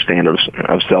our understanding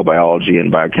of cell biology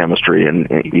and biochemistry and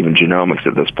even genomics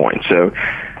at this point. So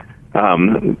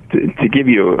to give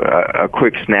you a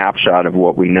quick snapshot of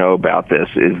what we know about this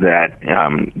is that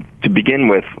to begin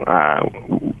with, I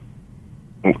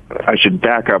should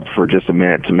back up for just a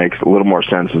minute to make a little more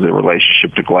sense of the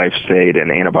relationship to glyphosate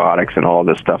and antibiotics and all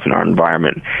this stuff in our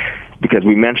environment. Because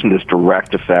we mentioned this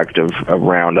direct effect of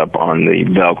Roundup on the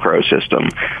Velcro system,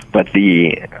 but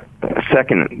the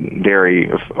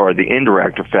secondary or the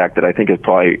indirect effect that I think is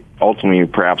probably ultimately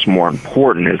perhaps more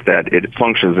important is that it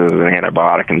functions as an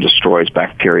antibiotic and destroys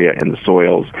bacteria in the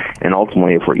soils, and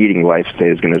ultimately if we're eating glyphosate,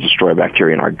 it's going to destroy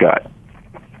bacteria in our gut.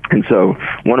 And so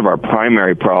one of our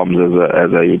primary problems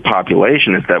as a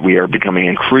population is that we are becoming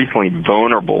increasingly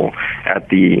vulnerable at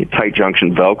the tight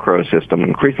junction Velcro system,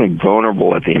 increasingly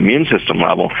vulnerable at the immune system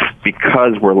level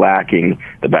because we're lacking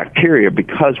the bacteria,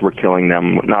 because we're killing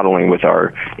them not only with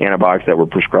our antibiotics that we're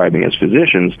prescribing as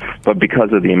physicians, but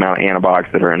because of the amount of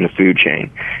antibiotics that are in the food chain.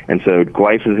 And so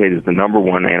glyphosate is the number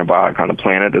one antibiotic on the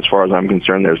planet. As far as I'm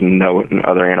concerned, there's no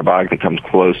other antibiotic that comes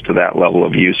close to that level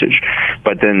of usage.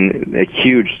 But then a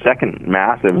huge second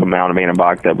massive amount of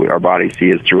antibiotic that our bodies see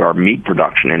is through our meat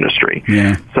production industry.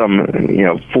 Yeah. Some,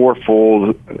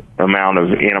 fourfold amount of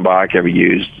antibiotic ever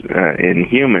used in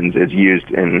humans is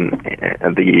used in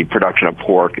the production of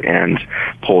pork and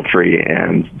poultry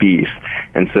and beef.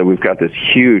 And so we've got this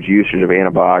huge usage of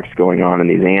antibiotics going on in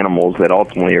these animals that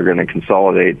ultimately are going to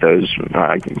consolidate those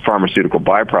pharmaceutical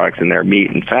byproducts in their meat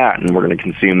and fat, and we're going to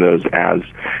consume those as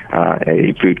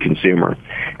a food consumer.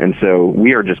 And so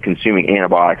we are just consuming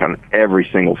antibiotic on every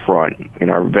single front in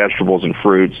our vegetables and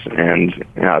fruits, and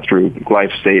through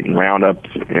glyphosate and Roundup,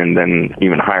 and then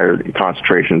even higher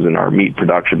concentrations in our meat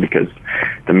production, because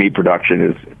the meat production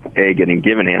is getting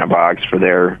given antibiotics for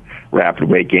their rapid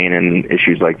weight gain and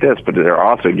issues like this, but they're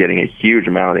also getting a huge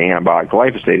amount of antibiotic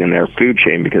glyphosate in their food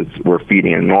chain because we're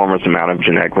feeding an enormous amount of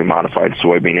genetically modified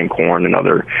soybean and corn and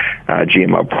other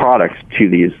GMO products to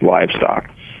these livestock.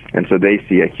 And so they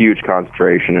see a huge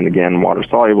concentration, and again, water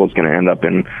soluble is going to end up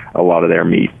in a lot of their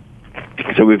meat.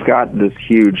 So we've got this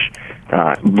huge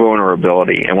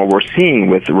vulnerability, and what we're seeing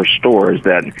with Restore is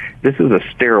that this is a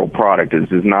sterile product. This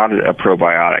is not a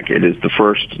probiotic. It is the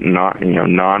first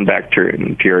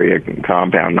non-bacteria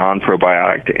compound,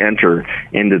 non-probiotic to enter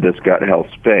into this gut health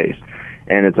space.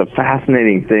 And it's a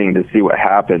fascinating thing to see what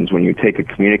happens when you take a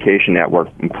communication network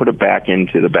and put it back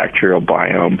into the bacterial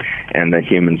biome and the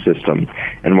human system.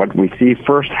 And what we see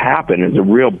first happen is a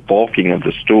real bulking of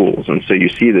the stools. And so you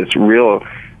see this real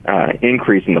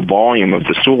increase in the volume of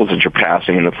the stools that you're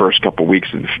passing in the first couple weeks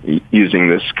of using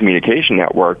this communication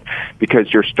network,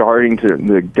 because you're starting to,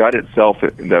 the gut itself,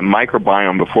 the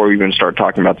microbiome, before we even start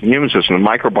talking about the human system, the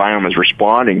microbiome is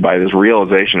responding by this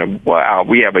realization of, wow,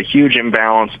 we have a huge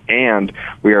imbalance and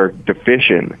we are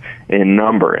deficient in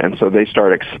number. And so they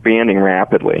start expanding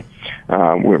rapidly.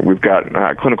 We've got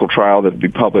a clinical trial that will be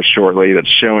published shortly that's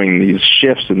showing these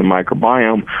shifts in the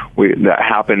microbiome that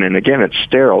happen. And again, it's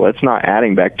sterile. It's not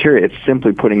adding bacteria. It's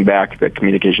simply putting back the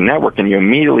communication network. And you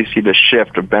immediately see the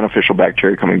shift of beneficial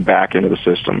bacteria coming back into the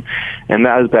system. And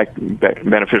that is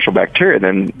beneficial bacteria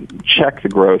then check the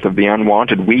growth of the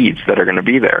unwanted weeds that are going to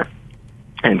be there.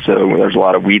 And so there's a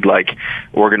lot of weed-like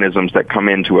organisms that come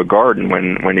into a garden.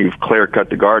 When you've clear-cut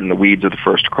the garden, the weeds are the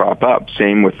first to crop up.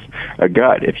 Same with a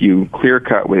gut. If you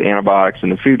clear-cut with antibiotics in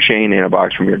the food chain,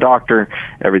 antibiotics from your doctor,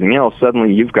 everything else,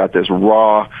 suddenly you've got this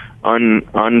raw,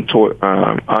 unhealthy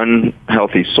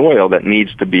soil that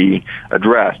needs to be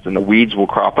addressed, and the weeds will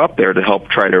crop up there to help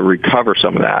try to recover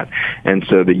some of that. And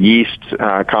so the yeast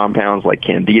compounds like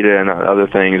Candida and other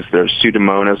things, there's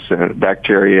Pseudomonas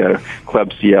bacteria,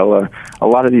 Klebsiella, a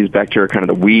lot of these bacteria, kind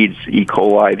of the weeds, E.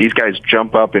 coli, these guys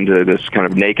jump up into this kind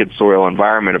of naked soil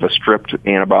environment of a stripped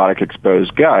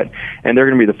antibiotic-exposed gut, and they're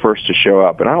going to be the first to show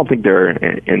up. And I don't think they're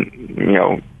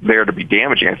there to be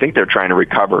damaging. I think they're trying to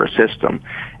recover a system.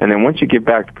 And then once you give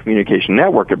back the communication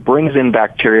network, it brings in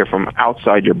bacteria from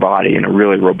outside your body in a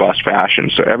really robust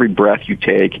fashion. So every breath you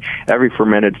take, every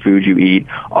fermented food you eat,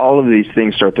 all of these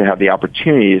things start to have the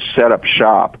opportunity to set up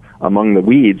shop among the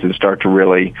weeds and start to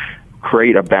really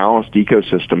create a balanced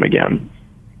ecosystem again.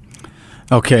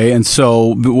 Okay, and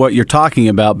so what you're talking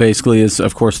about basically is,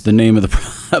 of course, the name of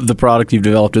the product you've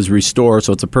developed is Restore,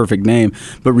 so it's a perfect name,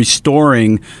 but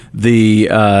restoring the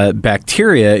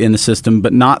bacteria in the system,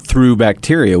 but not through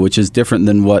bacteria, which is different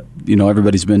than what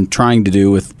everybody's been trying to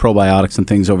do with probiotics and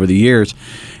things over the years.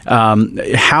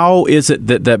 How is it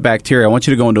that bacteria, I want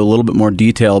you to go into a little bit more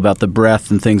detail about the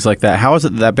breath and things like that. How is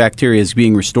it that bacteria is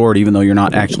being restored even though you're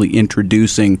not actually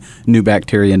introducing new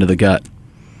bacteria into the gut?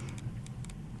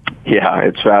 Yeah,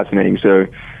 it's fascinating. So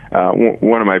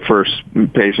one of my first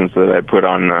patients that I put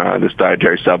on this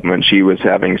dietary supplement, she was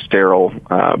having sterile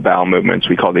bowel movements.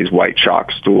 We call these white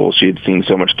chalk stools. She had seen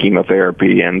so much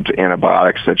chemotherapy and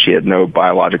antibiotics that she had no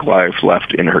biologic life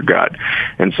left in her gut.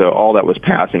 And so all that was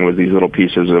passing was these little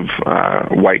pieces of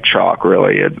white chalk,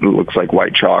 really. It looks like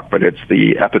white chalk, but it's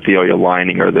the epithelial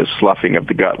lining or the sloughing of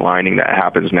the gut lining that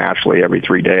happens naturally every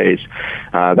 3 days.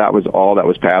 That was all that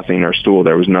was passing in her stool.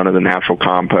 There was none of the natural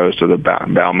compost or the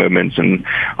bowel movements and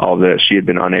all this. She had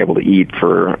been unable to eat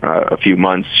for a few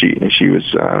months. She was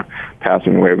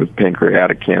passing away with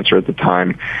pancreatic cancer at the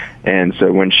time. And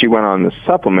so when she went on the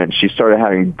supplement, she started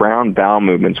having brown bowel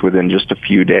movements within just a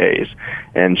few days.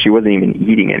 And she wasn't even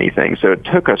eating anything. So it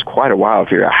took us quite a while to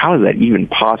figure out, how is that even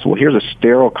possible? Here's a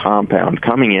sterile compound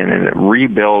coming in, and it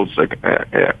rebuilds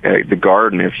the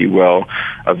garden, if you will,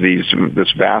 of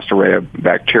this vast array of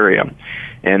bacteria.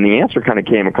 And the answer kind of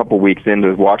came a couple weeks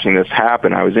into watching this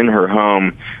happen. I was in her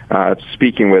home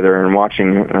speaking with her and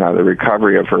watching the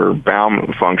recovery of her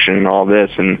bowel function and all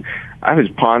this, and I was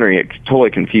pondering it, totally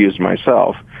confused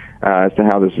myself as to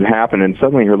how this had happened. And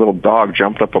suddenly her little dog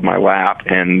jumped up on my lap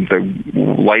and the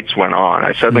lights went on.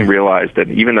 I suddenly realized that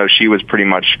even though she was pretty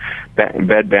much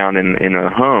bedbound in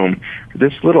a home,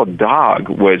 this little dog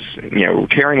was,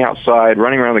 tearing outside,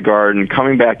 running around the garden,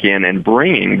 coming back in and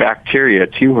bringing bacteria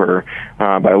to her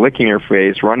by licking her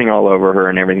face, running all over her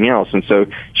and everything else. And so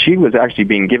she was actually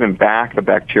being given back the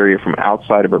bacteria from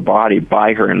outside of her body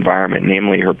by her environment,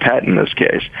 namely her pet in this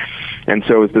case. And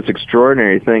so it's this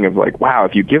extraordinary thing of like, wow,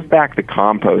 if you give back the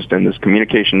compost and this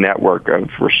communication network of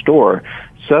Restore,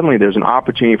 suddenly there's an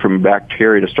opportunity for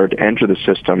bacteria to start to enter the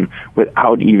system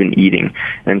without even eating.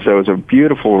 And so it's a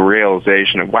beautiful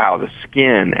realization of, wow, the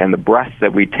skin and the breath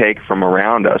that we take from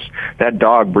around us, that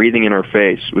dog breathing in her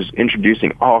face was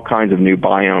introducing all kinds of new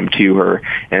biome to her.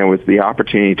 And it was the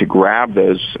opportunity to grab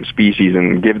those species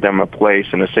and give them a place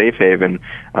and a safe haven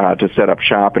to set up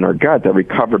shop in her gut that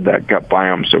recovered that gut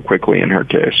biome so quickly in her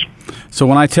case. So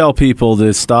when I tell people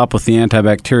to stop with the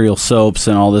antibacterial soaps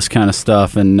and all this kind of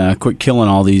stuff and quit killing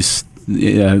all these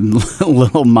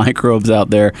little microbes out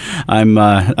there, I'm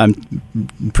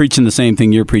preaching the same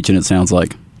thing you're preaching, it sounds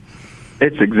like.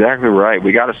 It's exactly right.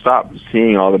 We got to stop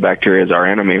seeing all the bacteria as our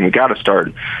enemy, and we got to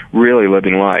start really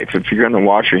living life. If you're going to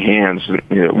wash your hands,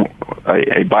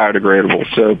 a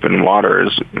biodegradable soap and water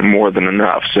is more than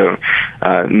enough. So,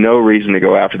 no reason to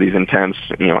go after these intense,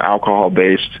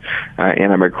 alcohol-based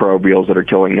antimicrobials that are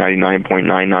killing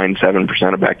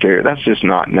 99.997% of bacteria. That's just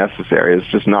not necessary.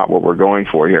 It's just not what we're going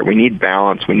for here. We need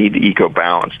balance. We need the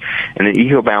eco-balance, and an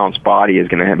eco-balanced body is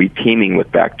going to be teeming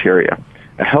with bacteria.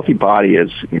 A healthy body is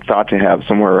thought to have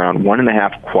somewhere around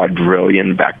 1.5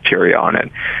 quadrillion bacteria on it.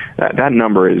 That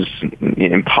number is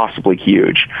impossibly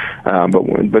huge,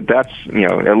 but that's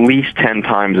at least 10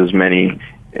 times as many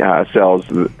cells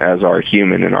as are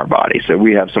human in our body. So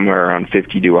we have somewhere around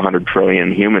 50 to 100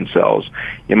 trillion human cells.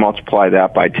 You multiply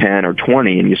that by 10 or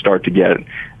 20 and you start to get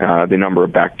the number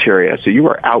of bacteria. So you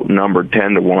are outnumbered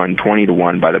 10 to 1, 20 to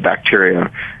 1 by the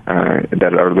bacteria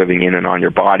that are living in and on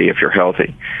your body if you're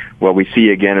healthy. What we see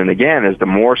again and again is the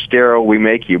more sterile we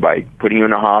make you by putting you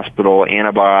in a hospital,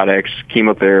 antibiotics,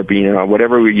 chemotherapy,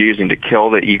 whatever we're using to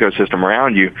kill the ecosystem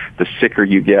around you, the sicker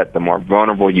you get, the more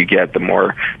vulnerable you get, the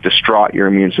more distraught your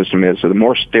immune system is. So the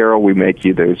more sterile we make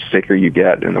you, the sicker you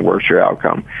get and the worse your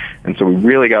outcome. And so we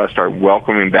really got to start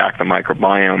welcoming back the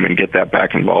microbiome and get that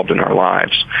back involved in our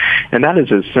lives. And that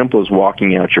is as simple as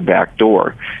walking out your back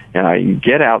door. You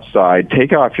get outside,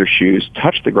 take off your shoes,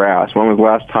 touch the grass. When was the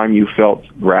last time you felt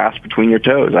grass between your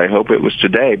toes? I hope it was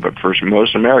today, but for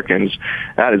most Americans,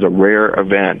 that is a rare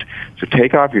event. So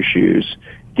take off your shoes,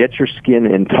 get your skin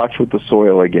in touch with the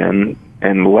soil again,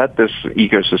 and let this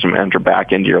ecosystem enter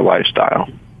back into your lifestyle.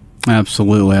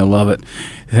 Absolutely. I love it.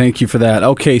 Thank you for that.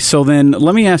 Okay, so then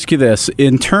let me ask you this.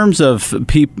 In terms of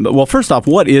people, well, first off,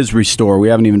 what is Restore? We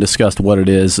haven't even discussed what it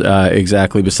is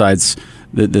exactly besides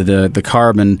the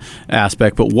carbon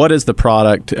aspect, but what is the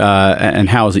product and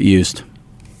how is it used?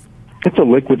 It's a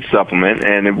liquid supplement,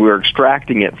 and we're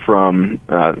extracting it from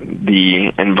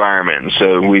the environment.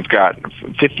 So we've got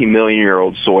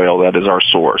 50-million-year-old soil that is our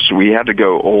source. We had to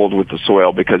go old with the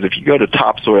soil because if you go to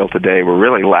topsoil today, we're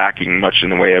really lacking much in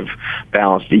the way of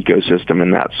balanced ecosystem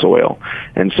in that soil.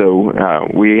 And so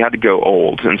we had to go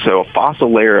old. And so a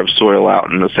fossil layer of soil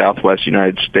out in the southwest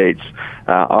United States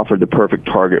offered the perfect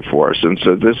target for us. And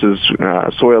so this is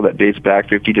soil that dates back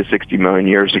 50 to 60 million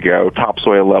years ago.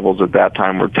 Topsoil levels at that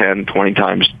time were 10, 20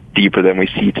 times deeper than we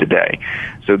see today.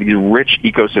 So these rich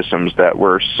ecosystems that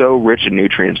were so rich in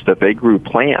nutrients that they grew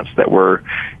plants that were,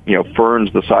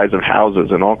 ferns the size of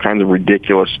houses and all kinds of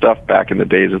ridiculous stuff back in the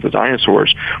days of the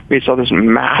dinosaurs. We saw this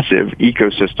massive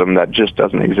ecosystem that just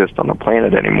doesn't exist on the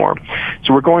planet anymore.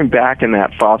 So we're going back in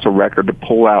that fossil record to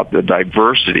pull out the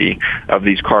diversity of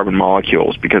these carbon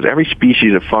molecules because every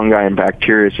species of fungi and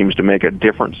bacteria seems to make a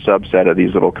different subset of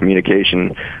these little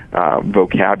communication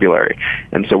vocabulary.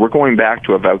 And so we're going back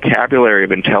to a vocabulary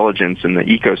of intelligence in the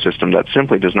ecosystem that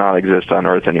simply does not exist on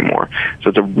Earth anymore. So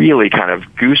it's a really kind of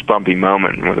goosebumpy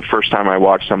moment when the first time I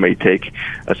watched somebody take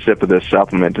a sip of this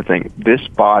supplement to think this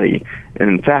body, and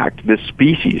in fact, this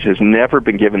species has never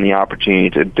been given the opportunity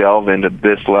to delve into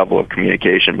this level of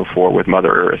communication before with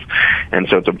Mother Earth. And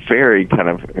so it's a very kind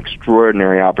of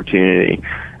extraordinary opportunity.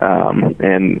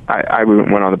 And I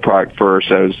went on the product first.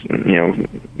 I was,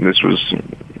 this was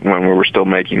when we were still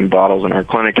making bottles in our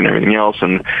clinic and everything else.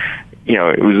 And,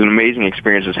 it was an amazing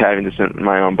experience just having this in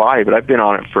my own body, but I've been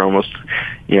on it for almost,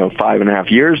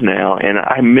 5.5 years now, and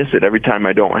I miss it every time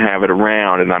I don't have it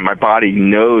around, and my body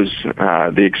knows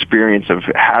the experience of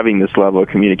having this level of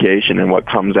communication and what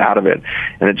comes out of it,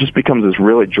 and it just becomes this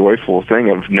really joyful thing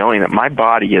of knowing that my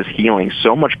body is healing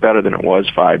so much better than it was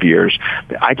 5 years.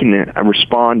 I can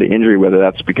respond to injury, whether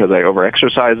that's because I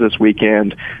overexercised this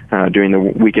weekend, doing the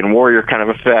weekend warrior kind of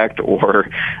effect, or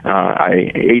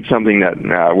I ate something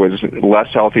that was less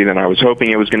healthy than I was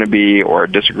hoping it was going to be, or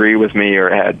disagreed with me, or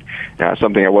had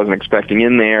something I wasn't expecting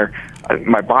in there.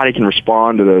 My body can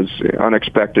respond to those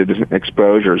unexpected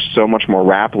exposures so much more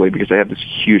rapidly because I have this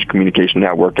huge communication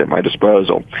network at my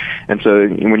disposal. And so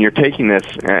when you're taking this,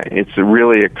 it's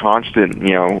really a constant,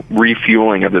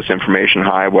 refueling of this information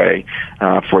highway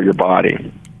for your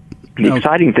body. The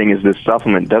exciting thing is this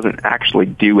supplement doesn't actually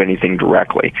do anything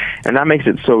directly, and that makes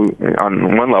it so,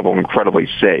 on one level, incredibly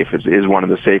safe. It is one of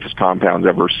the safest compounds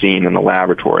ever seen in the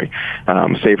laboratory,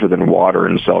 safer than water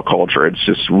in cell culture. It's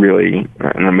just really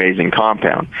an amazing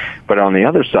compound. But on the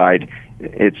other side,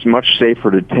 it's much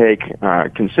safer to take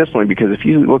consistently, because if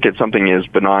you look at something as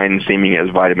benign seeming as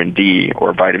vitamin D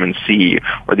or vitamin C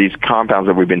or these compounds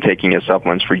that we've been taking as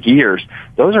supplements for years,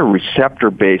 those are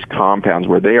receptor-based compounds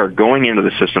where they are going into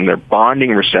the system. They're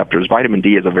bonding receptors. Vitamin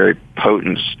D is a very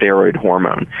potent steroid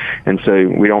hormone, and so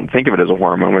we don't think of it as a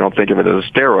hormone. We don't think of it as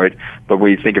a steroid, but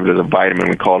we think of it as a vitamin.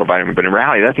 We call it a vitamin. But in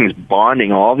reality, that thing's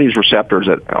bonding all these receptors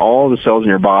at all the cells in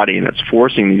your body, and it's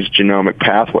forcing these genomic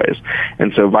pathways.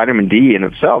 And so vitamin D in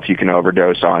itself you can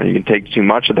overdose on. You can take too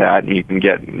much of that, and you can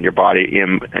get your body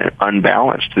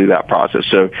unbalanced through that process.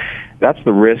 So that's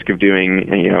the risk of doing,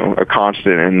 a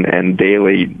constant and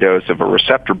daily dose of a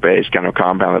receptor-based kind of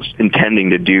compound that's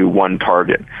intending to do one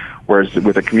target. Whereas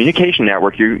with a communication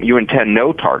network, you intend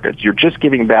no targets. You're just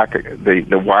giving back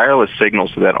the wireless signal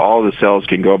so that all the cells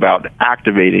can go about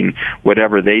activating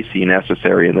whatever they see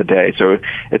necessary in the day. So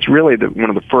it's really one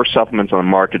of the first supplements on the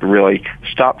market to really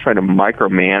stop trying to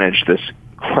micromanage this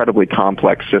incredibly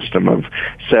complex system of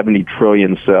 70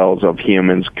 trillion cells of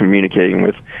humans communicating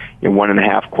with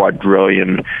 1.5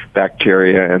 quadrillion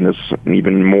bacteria and this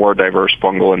even more diverse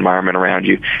fungal environment around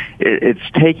you. It's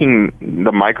taking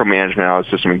the micromanagement out of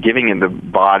the system and giving the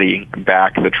body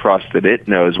back the trust that it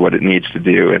knows what it needs to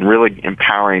do, and really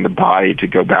empowering the body to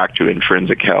go back to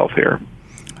intrinsic health here.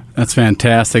 That's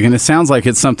fantastic, and it sounds like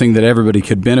it's something that everybody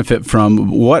could benefit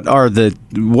from. What are the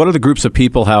groups of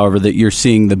people, however, that you're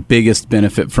seeing the biggest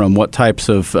benefit from? What types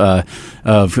of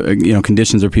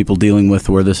conditions are people dealing with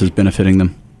where this is benefiting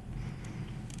them?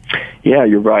 Yeah,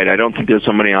 you're right. I don't think there's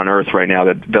somebody on Earth right now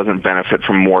that doesn't benefit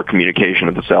from more communication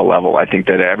at the cell level. I think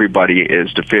that everybody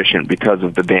is deficient because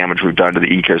of the damage we've done to the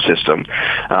ecosystem.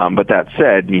 But that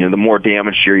said, the more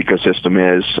damaged your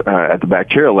ecosystem is at the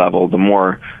bacterial level, the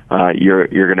more you're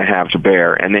going to have to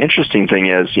bear. And the interesting thing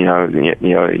is,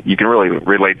 you can really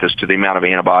relate this to the amount of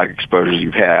antibiotic exposures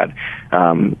you've had.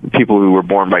 People who were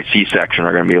born by C-section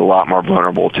are going to be a lot more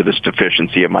vulnerable to this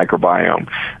deficiency of microbiome.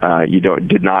 You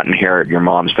did not inherit your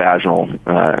mom's vaginal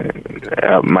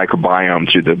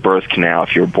microbiome through the birth canal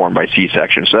if you were born by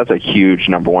C-section. So that's a huge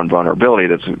number one vulnerability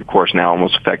that's, of course, now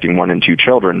almost affecting 1 in 2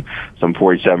 children. Some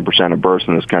 47% of births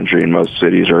in this country in most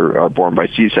cities are born by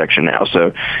C-section now.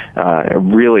 So a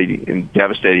really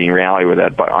devastating reality with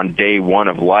that. But on day one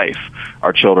of life,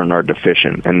 our children are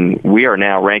deficient. And we are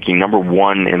now ranking number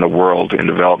 1 in the world in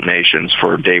developed nations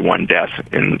for day one death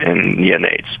in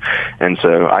neonates. And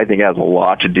so I think it has a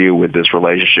lot to do with this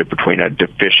relationship between a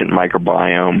deficient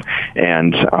microbiome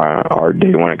and our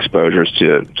day one exposures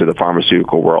to the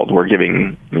pharmaceutical world. We're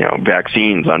giving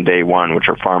vaccines on day one, which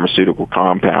are pharmaceutical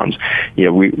compounds.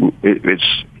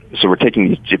 So we're taking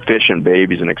these deficient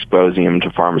babies and exposing them to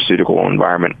pharmaceutical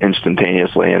environment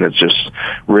instantaneously, and it's just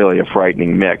really a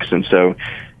frightening mix. And so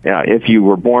if you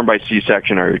were born by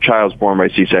C-section or your child's born by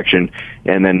C-section,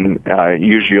 and then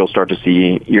usually you'll start to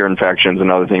see ear infections and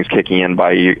other things kicking in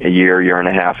by a year and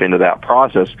a half into that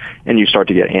process, and you start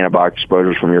to get antibiotic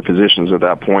exposures from your physicians at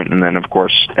that point. And then, of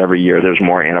course, every year there's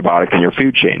more antibiotic in your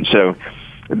food chain. So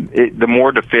the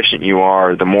more deficient you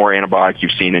are, the more antibiotic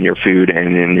you've seen in your food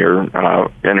and in your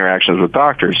interactions with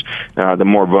doctors, the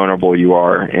more vulnerable you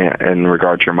are in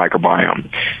regard to your microbiome.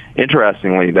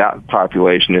 Interestingly, that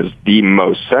population is the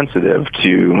most sensitive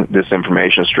to this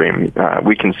information stream.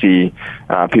 We can see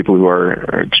people who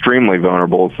are extremely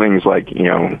vulnerable, things like,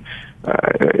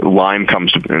 Lyme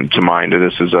comes to mind.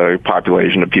 This is a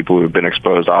population of people who have been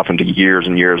exposed often to years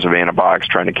and years of antibiotics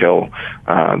trying to kill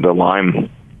the Lyme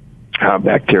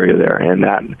bacteria there, and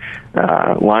that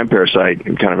Lyme parasite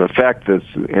kind of effect that's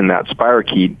in that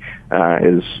spirochete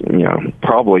is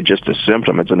probably just a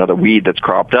symptom. It's another weed that's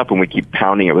cropped up, and we keep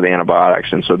pounding it with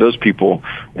antibiotics. And so those people,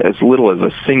 as little as a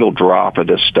single drop of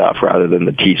this stuff rather than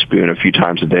the teaspoon a few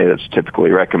times a day that's typically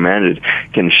recommended,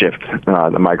 can shift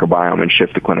the microbiome and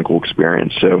shift the clinical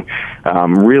experience. So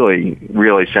really,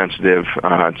 really sensitive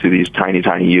to these tiny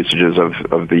usages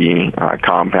of the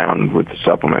compound with the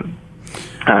supplement.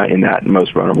 In that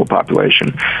most vulnerable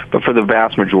population. But for the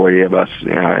vast majority of us,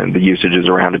 the usage is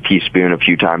around a teaspoon a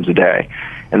few times a day.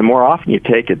 And the more often you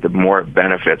take it, the more it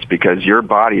benefits, because your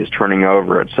body is turning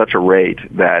over at such a rate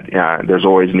that there's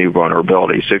always new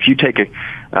vulnerability. So if you take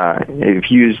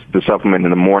if you use the supplement in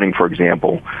the morning, for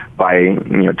example, by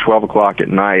 12 o'clock at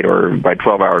night or by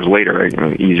 12 hours later,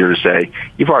 easier to say,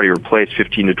 you've already replaced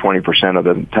 15 to 20% of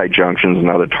the tight junctions and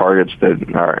other targets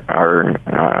that are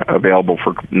available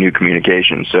for new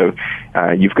communication. So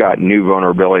you've got new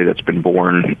vulnerability that's been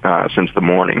born since the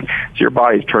morning. So your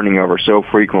body's turning over so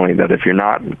frequently that if you're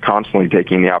not not constantly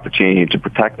taking the opportunity to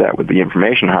protect that with the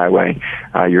information highway,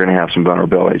 you're going to have some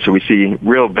vulnerability. So we see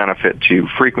real benefit to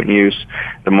frequent use.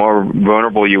 The more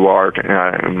vulnerable you are,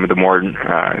 the more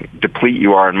deplete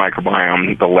you are in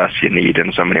microbiome, the less you need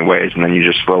in so many ways, and then you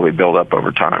just slowly build up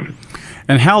over time.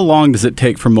 And how long does it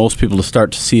take for most people to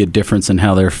start to see a difference in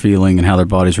how they're feeling and how their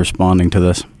body's responding to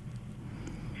this?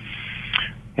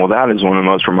 Well, that is one of the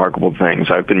most remarkable things.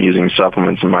 I've been using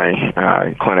supplements in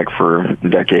my clinic for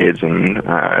decades, and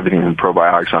everything from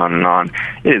probiotics on and on.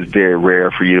 It is very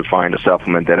rare for you to find a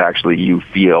supplement that actually you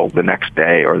feel the next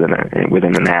day or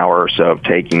within an hour or so of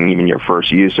taking even your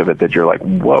first use of it that you're like,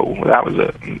 whoa,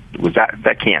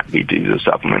 that can't be due to the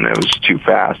supplement. It was too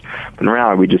fast. But in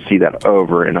reality, we just see that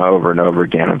over and over and over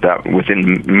again. That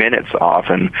within minutes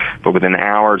often, but within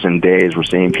hours and days, we're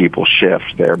seeing people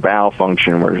shift their bowel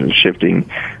function. We're shifting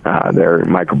their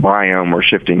microbiome. We're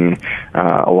shifting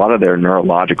a lot of their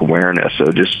neurologic awareness.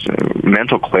 So just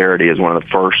mental clarity is one of the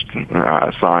first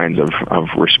signs of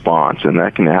response, and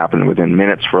that can happen within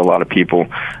minutes for a lot of people,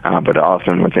 but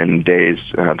often within days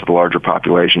to the larger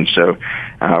population. So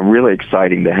really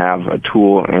exciting to have a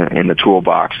tool in the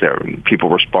toolbox that people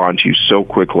respond to so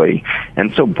quickly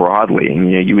and so broadly.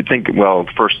 And, you would think, well,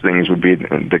 the first things would be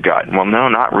the gut. Well, no,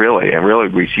 not really. And really,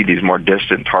 we see these more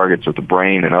distant targets of the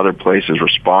brain and other places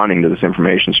responding to this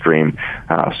information stream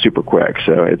super quick.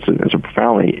 So it's a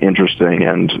profoundly interesting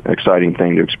and exciting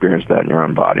thing to experience that in your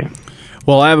own body.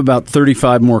 Well, I have about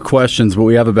 35 more questions, but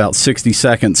we have about 60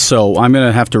 seconds, so I'm going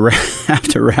to have to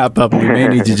wrap up. We may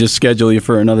need to just schedule you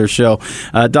for another show.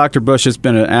 Dr. Bush, it's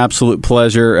been an absolute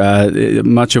pleasure.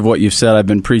 Much of what you've said I've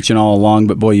been preaching all along,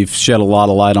 but boy, you've shed a lot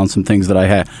of light on some things that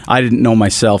I didn't know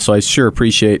myself, so I sure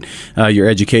appreciate your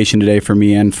education today for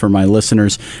me and for my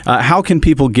listeners. How can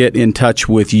people get in touch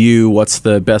with you? What's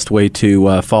the best way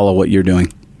to follow what you're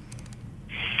doing?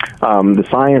 The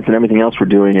science and everything else we're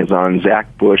doing is on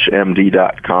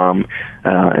zachbushmd.com,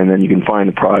 and then you can find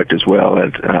the product as well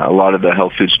at a lot of the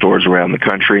health food stores around the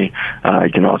country.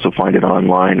 You can also find it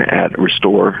online at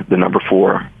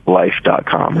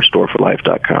restore4life.com,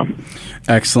 restoreforlife.com.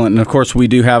 Excellent. And, of course, we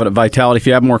do have it at Vitality. If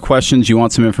you have more questions, you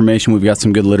want some information, we've got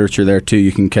some good literature there, too.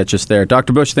 You can catch us there.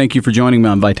 Dr. Bush, thank you for joining me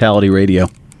on Vitality Radio.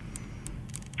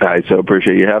 I so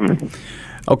appreciate you having me.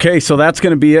 Okay, so that's going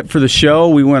to be it for the show.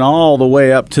 We went all the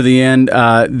way up to the end.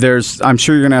 I'm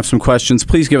sure you're going to have some questions.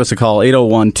 Please give us a call,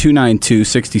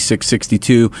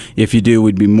 801-292-6662. If you do,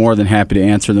 we'd be more than happy to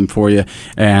answer them for you.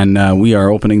 And we are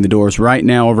opening the doors right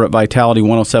now over at Vitality,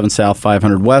 107 South,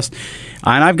 500 West.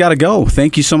 And I've got to go.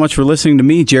 Thank you so much for listening to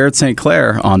me, Jared St.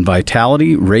 Clair, on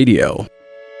Vitality Radio.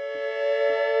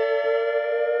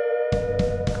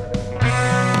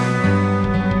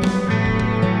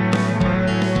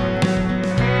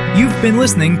 You've been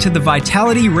listening to the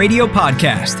Vitality Radio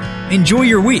Podcast. Enjoy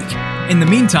your week. In the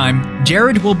meantime,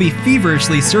 Jared will be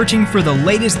feverishly searching for the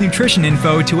latest nutrition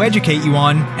info to educate you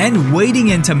on and wading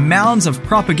into mounds of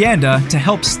propaganda to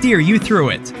help steer you through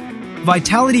it.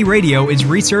 Vitality Radio is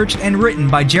researched and written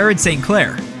by Jared St.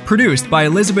 Clair, produced by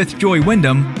Elizabeth Joy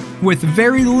Wyndham, with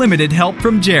very limited help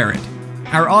from Jared.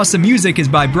 Our awesome music is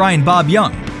by Brian Bob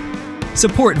Young.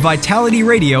 Support Vitality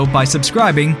Radio by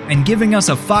subscribing and giving us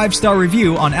a 5-star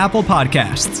review on Apple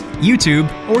Podcasts, YouTube,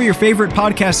 or your favorite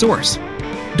podcast source.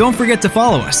 Don't forget to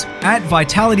follow us at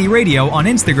Vitality Radio on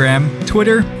Instagram,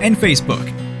 Twitter, and Facebook.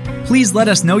 Please let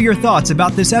us know your thoughts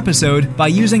about this episode by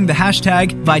using the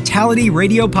hashtag Vitality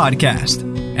Radio Podcast.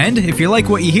 And if you like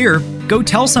what you hear, go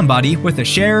tell somebody with a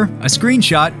share, a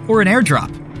screenshot, or an airdrop.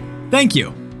 Thank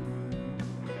you.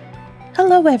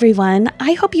 Hello, everyone.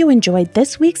 I hope you enjoyed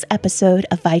this week's episode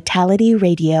of Vitality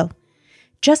Radio.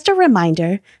 Just a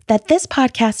reminder that this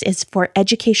podcast is for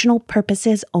educational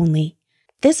purposes only.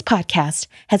 This podcast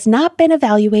has not been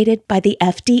evaluated by the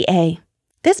FDA.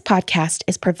 This podcast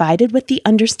is provided with the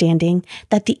understanding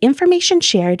that the information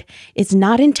shared is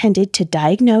not intended to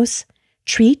diagnose,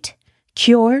 treat,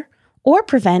 cure, or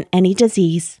prevent any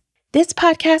disease. This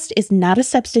podcast is not a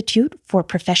substitute for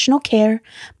professional care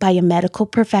by a medical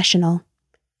professional.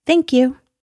 Thank you.